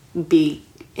and be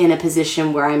in a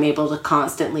position where I'm able to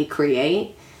constantly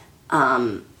create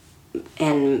and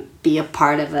be a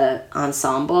part of an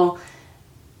ensemble,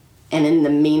 and in the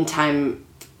meantime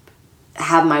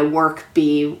have my work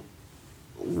be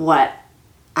what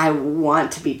I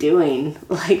want to be doing,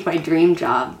 like my dream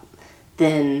job,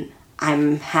 then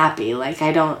I'm happy. Like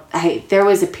there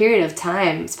was a period of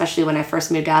time, especially when I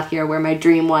first moved out here, where my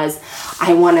dream was,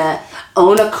 I want to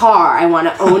own a car, I want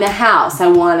to own a house, I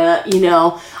want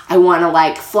to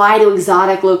like fly to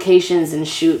exotic locations and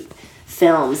shoot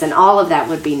films, and all of that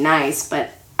would be nice.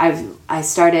 But I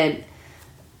started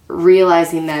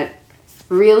realizing that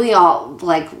really all,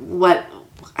 like, what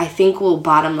I think will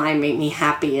bottom line make me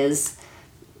happy is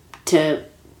to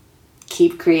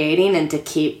keep creating and to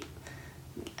keep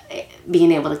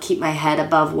being able to keep my head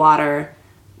above water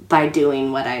by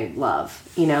doing what I love,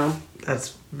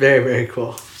 That's very, very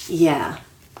cool. Yeah.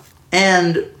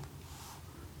 And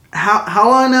how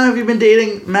long now have you been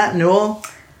dating Matt Newell?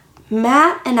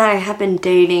 Matt and I have been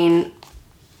dating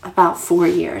about 4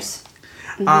 years.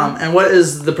 And what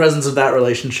is the presence of that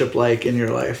relationship like in your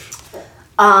life?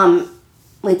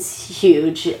 It's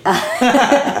huge. Is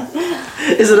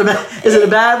it a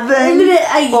bad thing?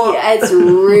 It's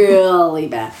really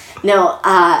bad. No,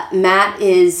 Matt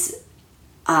is,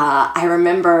 I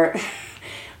remember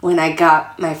when I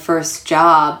got my first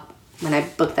job, when I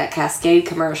booked that Cascade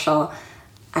commercial,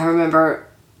 I remember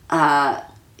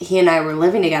he and I were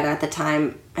living together at the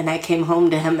time, and I came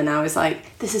home to him and I was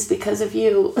like, this is because of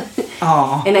you.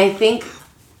 Aww. And I think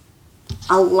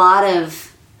a lot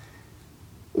of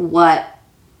what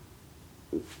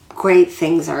great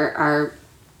things are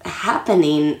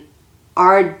happening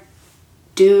are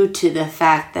due to the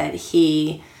fact that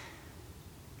he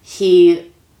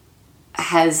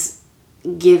has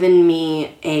given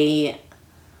me a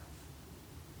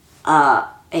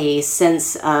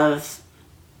sense of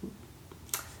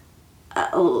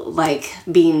like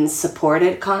being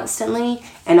supported constantly,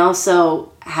 and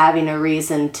also having a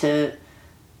reason to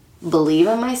believe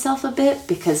in myself a bit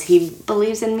because he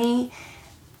believes in me,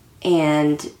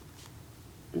 and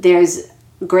there's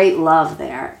great love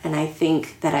there. And I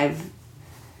think that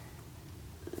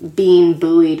being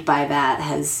buoyed by that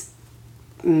has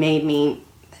made me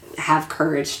have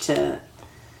courage to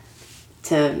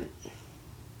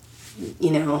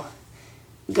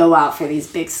go out for these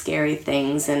big scary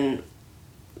things and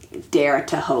dare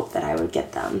to hope that I would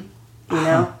get them,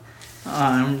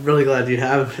 I'm really glad you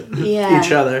have yeah,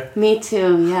 each other. Me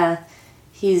too, yeah.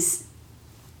 He's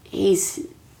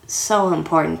so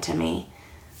important to me.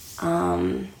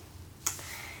 And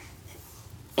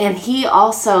he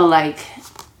also,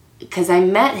 because I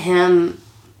met him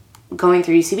going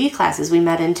through UCB classes. We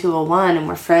met in 201 and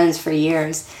we're friends for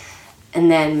years,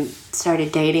 and then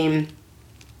started dating.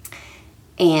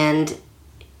 And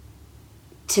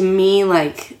to me,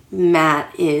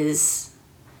 Matt is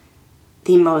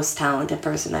the most talented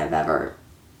person I've ever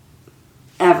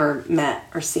met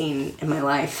or seen in my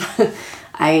life.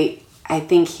 I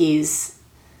think he's,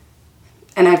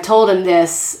 and I've told him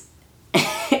this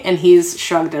and he's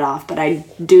shrugged it off, but I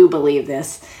do believe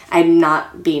this. I'm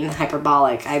not being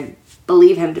hyperbolic. I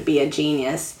believe him to be a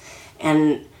genius,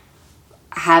 and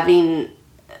having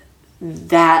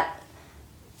that,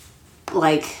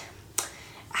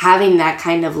 having that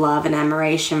kind of love and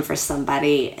admiration for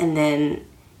somebody and then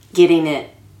getting it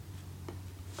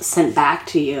sent back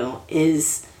to you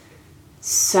is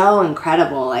so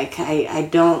incredible. I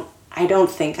don't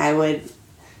think I would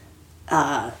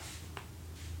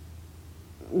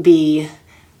be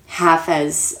half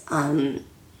as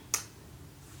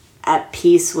at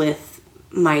peace with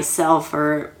myself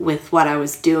or with what I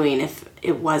was doing if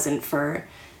it wasn't for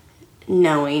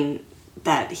knowing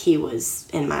that he was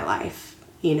in my life,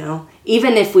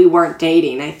 Even if we weren't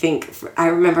dating, I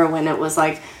remember when it was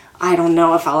I don't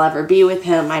know if I'll ever be with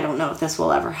him. I don't know if this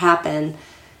will ever happen.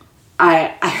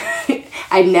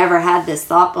 I'd never had this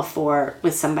thought before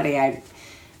with somebody I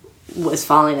was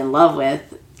falling in love with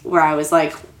where I was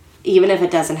like, even if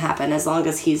it doesn't happen, as long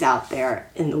as he's out there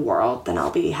in the world, then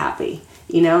I'll be happy,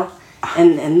 you know?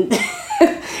 And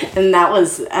and that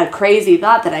was a crazy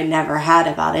thought that I never had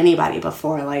about anybody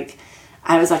before. Like,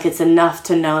 I was like, it's enough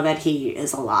to know that he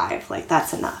is alive. Like,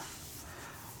 that's enough.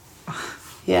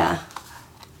 Yeah.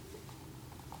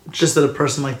 Just that a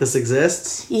person like this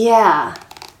exists? Yeah.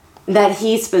 That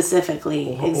he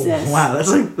specifically exists. Wow, that's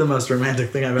like the most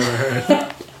romantic thing I've ever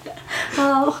heard.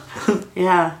 Oh.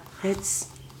 Yeah. It's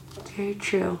very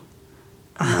true.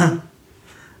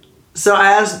 So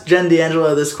I asked Jen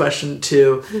D'Angelo this question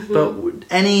too, but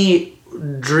any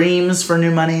dreams for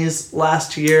New Money's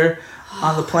last year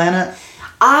on the planet?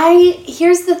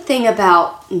 Here's the thing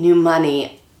about New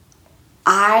Money.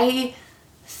 I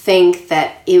think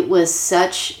that it was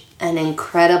such an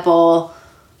incredible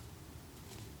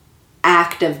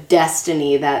act of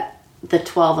destiny that the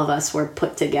 12 of us were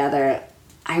put together.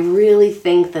 I really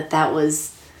think that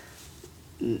was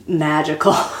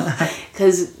magical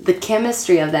because the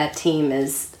chemistry of that team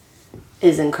is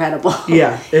incredible.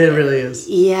 Yeah, it really is.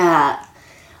 Yeah.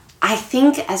 I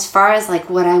think as far as like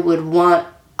what I would want,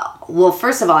 well,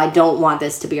 first of all, I don't want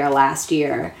this to be our last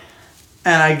year.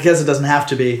 And I guess it doesn't have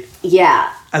to be.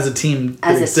 Yeah. As a team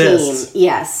that As exists. a team,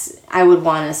 yes. I would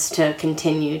want us to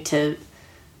continue to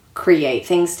create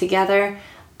things together.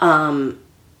 But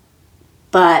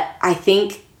I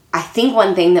think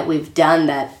one thing that we've done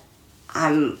that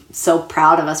I'm so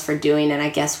proud of us for doing, and I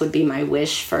guess would be my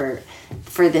wish for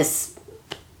this,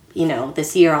 you know,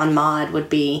 this year on Mod would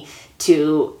be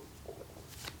to,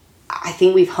 I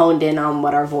think we've honed in on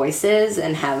what our voice is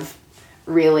and have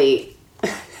really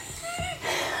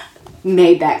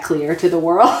made that clear to the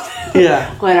world.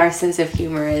 Yeah. What our sense of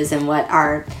humor is and what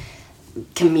our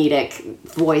comedic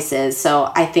voice is.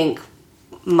 So I think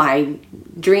my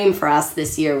dream for us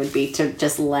this year would be to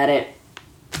just let it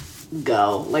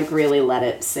go, like really let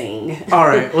it sing. All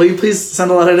right. Will you please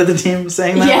send a letter to the team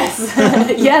saying that? Yes.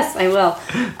 Yes, I will.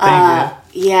 Thank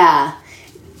you. Yeah.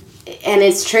 And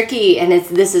it's tricky, and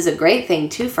this is a great thing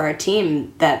too for our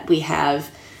team that we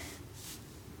have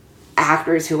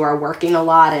actors who are working a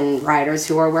lot and writers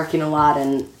who are working a lot,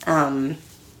 and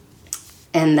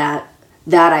that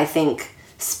I think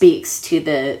speaks to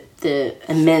the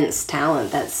immense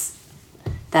talent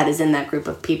that is in that group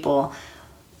of people.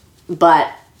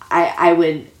 But I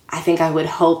would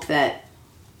hope that,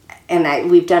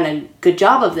 and we've done a good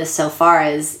job of this so far,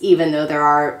 is even though there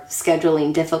are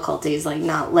scheduling difficulties, like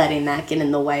not letting that get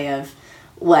in the way of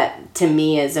what to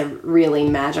me is a really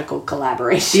magical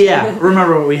collaboration. Yeah,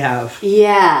 remember what we have.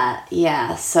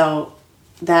 Yeah. So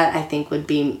that I think would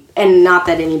be, and not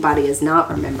that anybody is not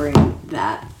remembering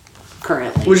that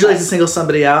currently. Would you like to single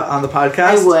somebody out on the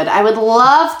podcast? I would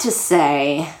love to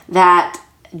say that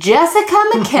Jessica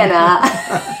McKenna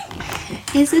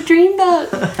is a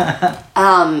dreamboat.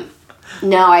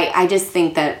 No, I just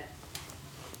think that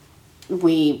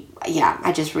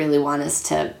I just really want us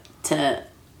to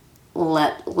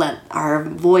let our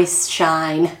voice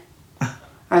shine,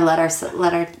 or let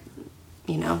our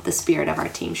you know, the spirit of our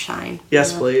team shine.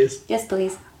 Yes, please. Yes,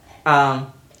 please.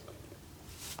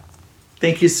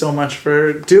 Thank you so much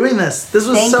for doing this. This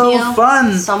was Thank so you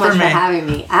fun so much for me. having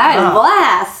me. I had a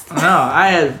blast. No, I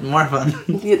had more fun.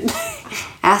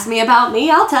 Ask me about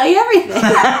me, I'll tell you everything.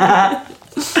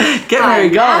 Get Mary I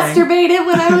going. masturbated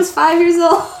when I was 5 years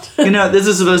old. You know, this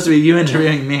is supposed to be you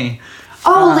interviewing me.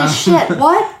 Holy shit,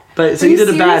 what? But so Are you did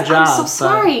a serious? bad job. I'm so but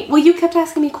sorry. Well, you kept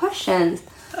asking me questions.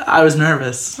 I was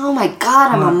nervous. Oh my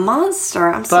god, I'm a monster.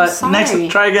 I'm so But sorry.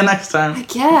 try again next time. I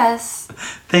guess.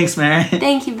 Thanks, Mary.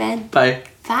 Thank you, Ben. Bye.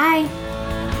 Bye.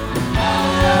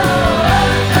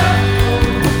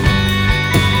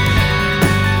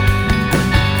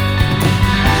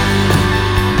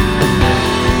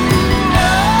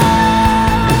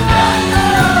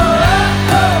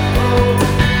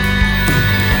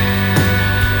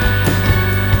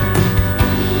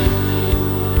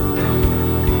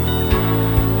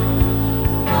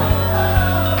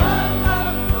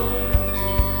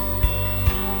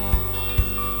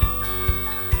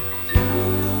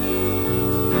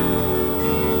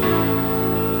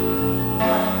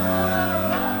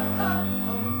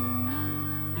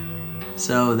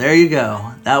 So there you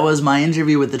go. That was my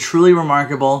interview with the truly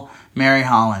remarkable Mary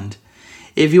Holland.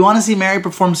 If you want to see Mary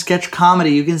perform sketch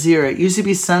comedy, you can see her at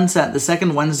UCB Sunset the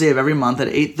second Wednesday of every month at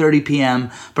 8:30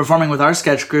 p.m. performing with our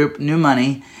sketch group, New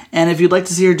Money. And if you'd like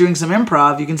to see her doing some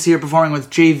improv, you can see her performing with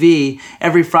JV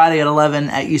every Friday at 11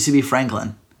 at UCB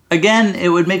Franklin. Again, it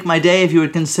would make my day if you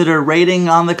would consider rating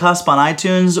On the Cusp on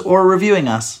iTunes or reviewing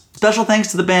us. Special thanks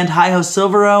to the band Hi-Ho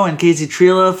Silvero and Casey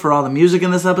Trila for all the music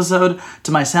in this episode,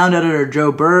 to my sound editor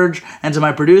Joe Burge, and to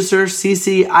my producer,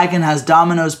 Cece I Can Has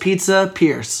Domino's Pizza,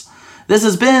 Pierce. This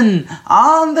has been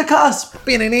On the Cusp.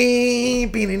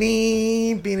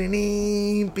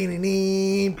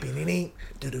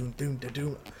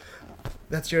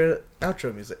 That's your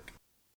outro music.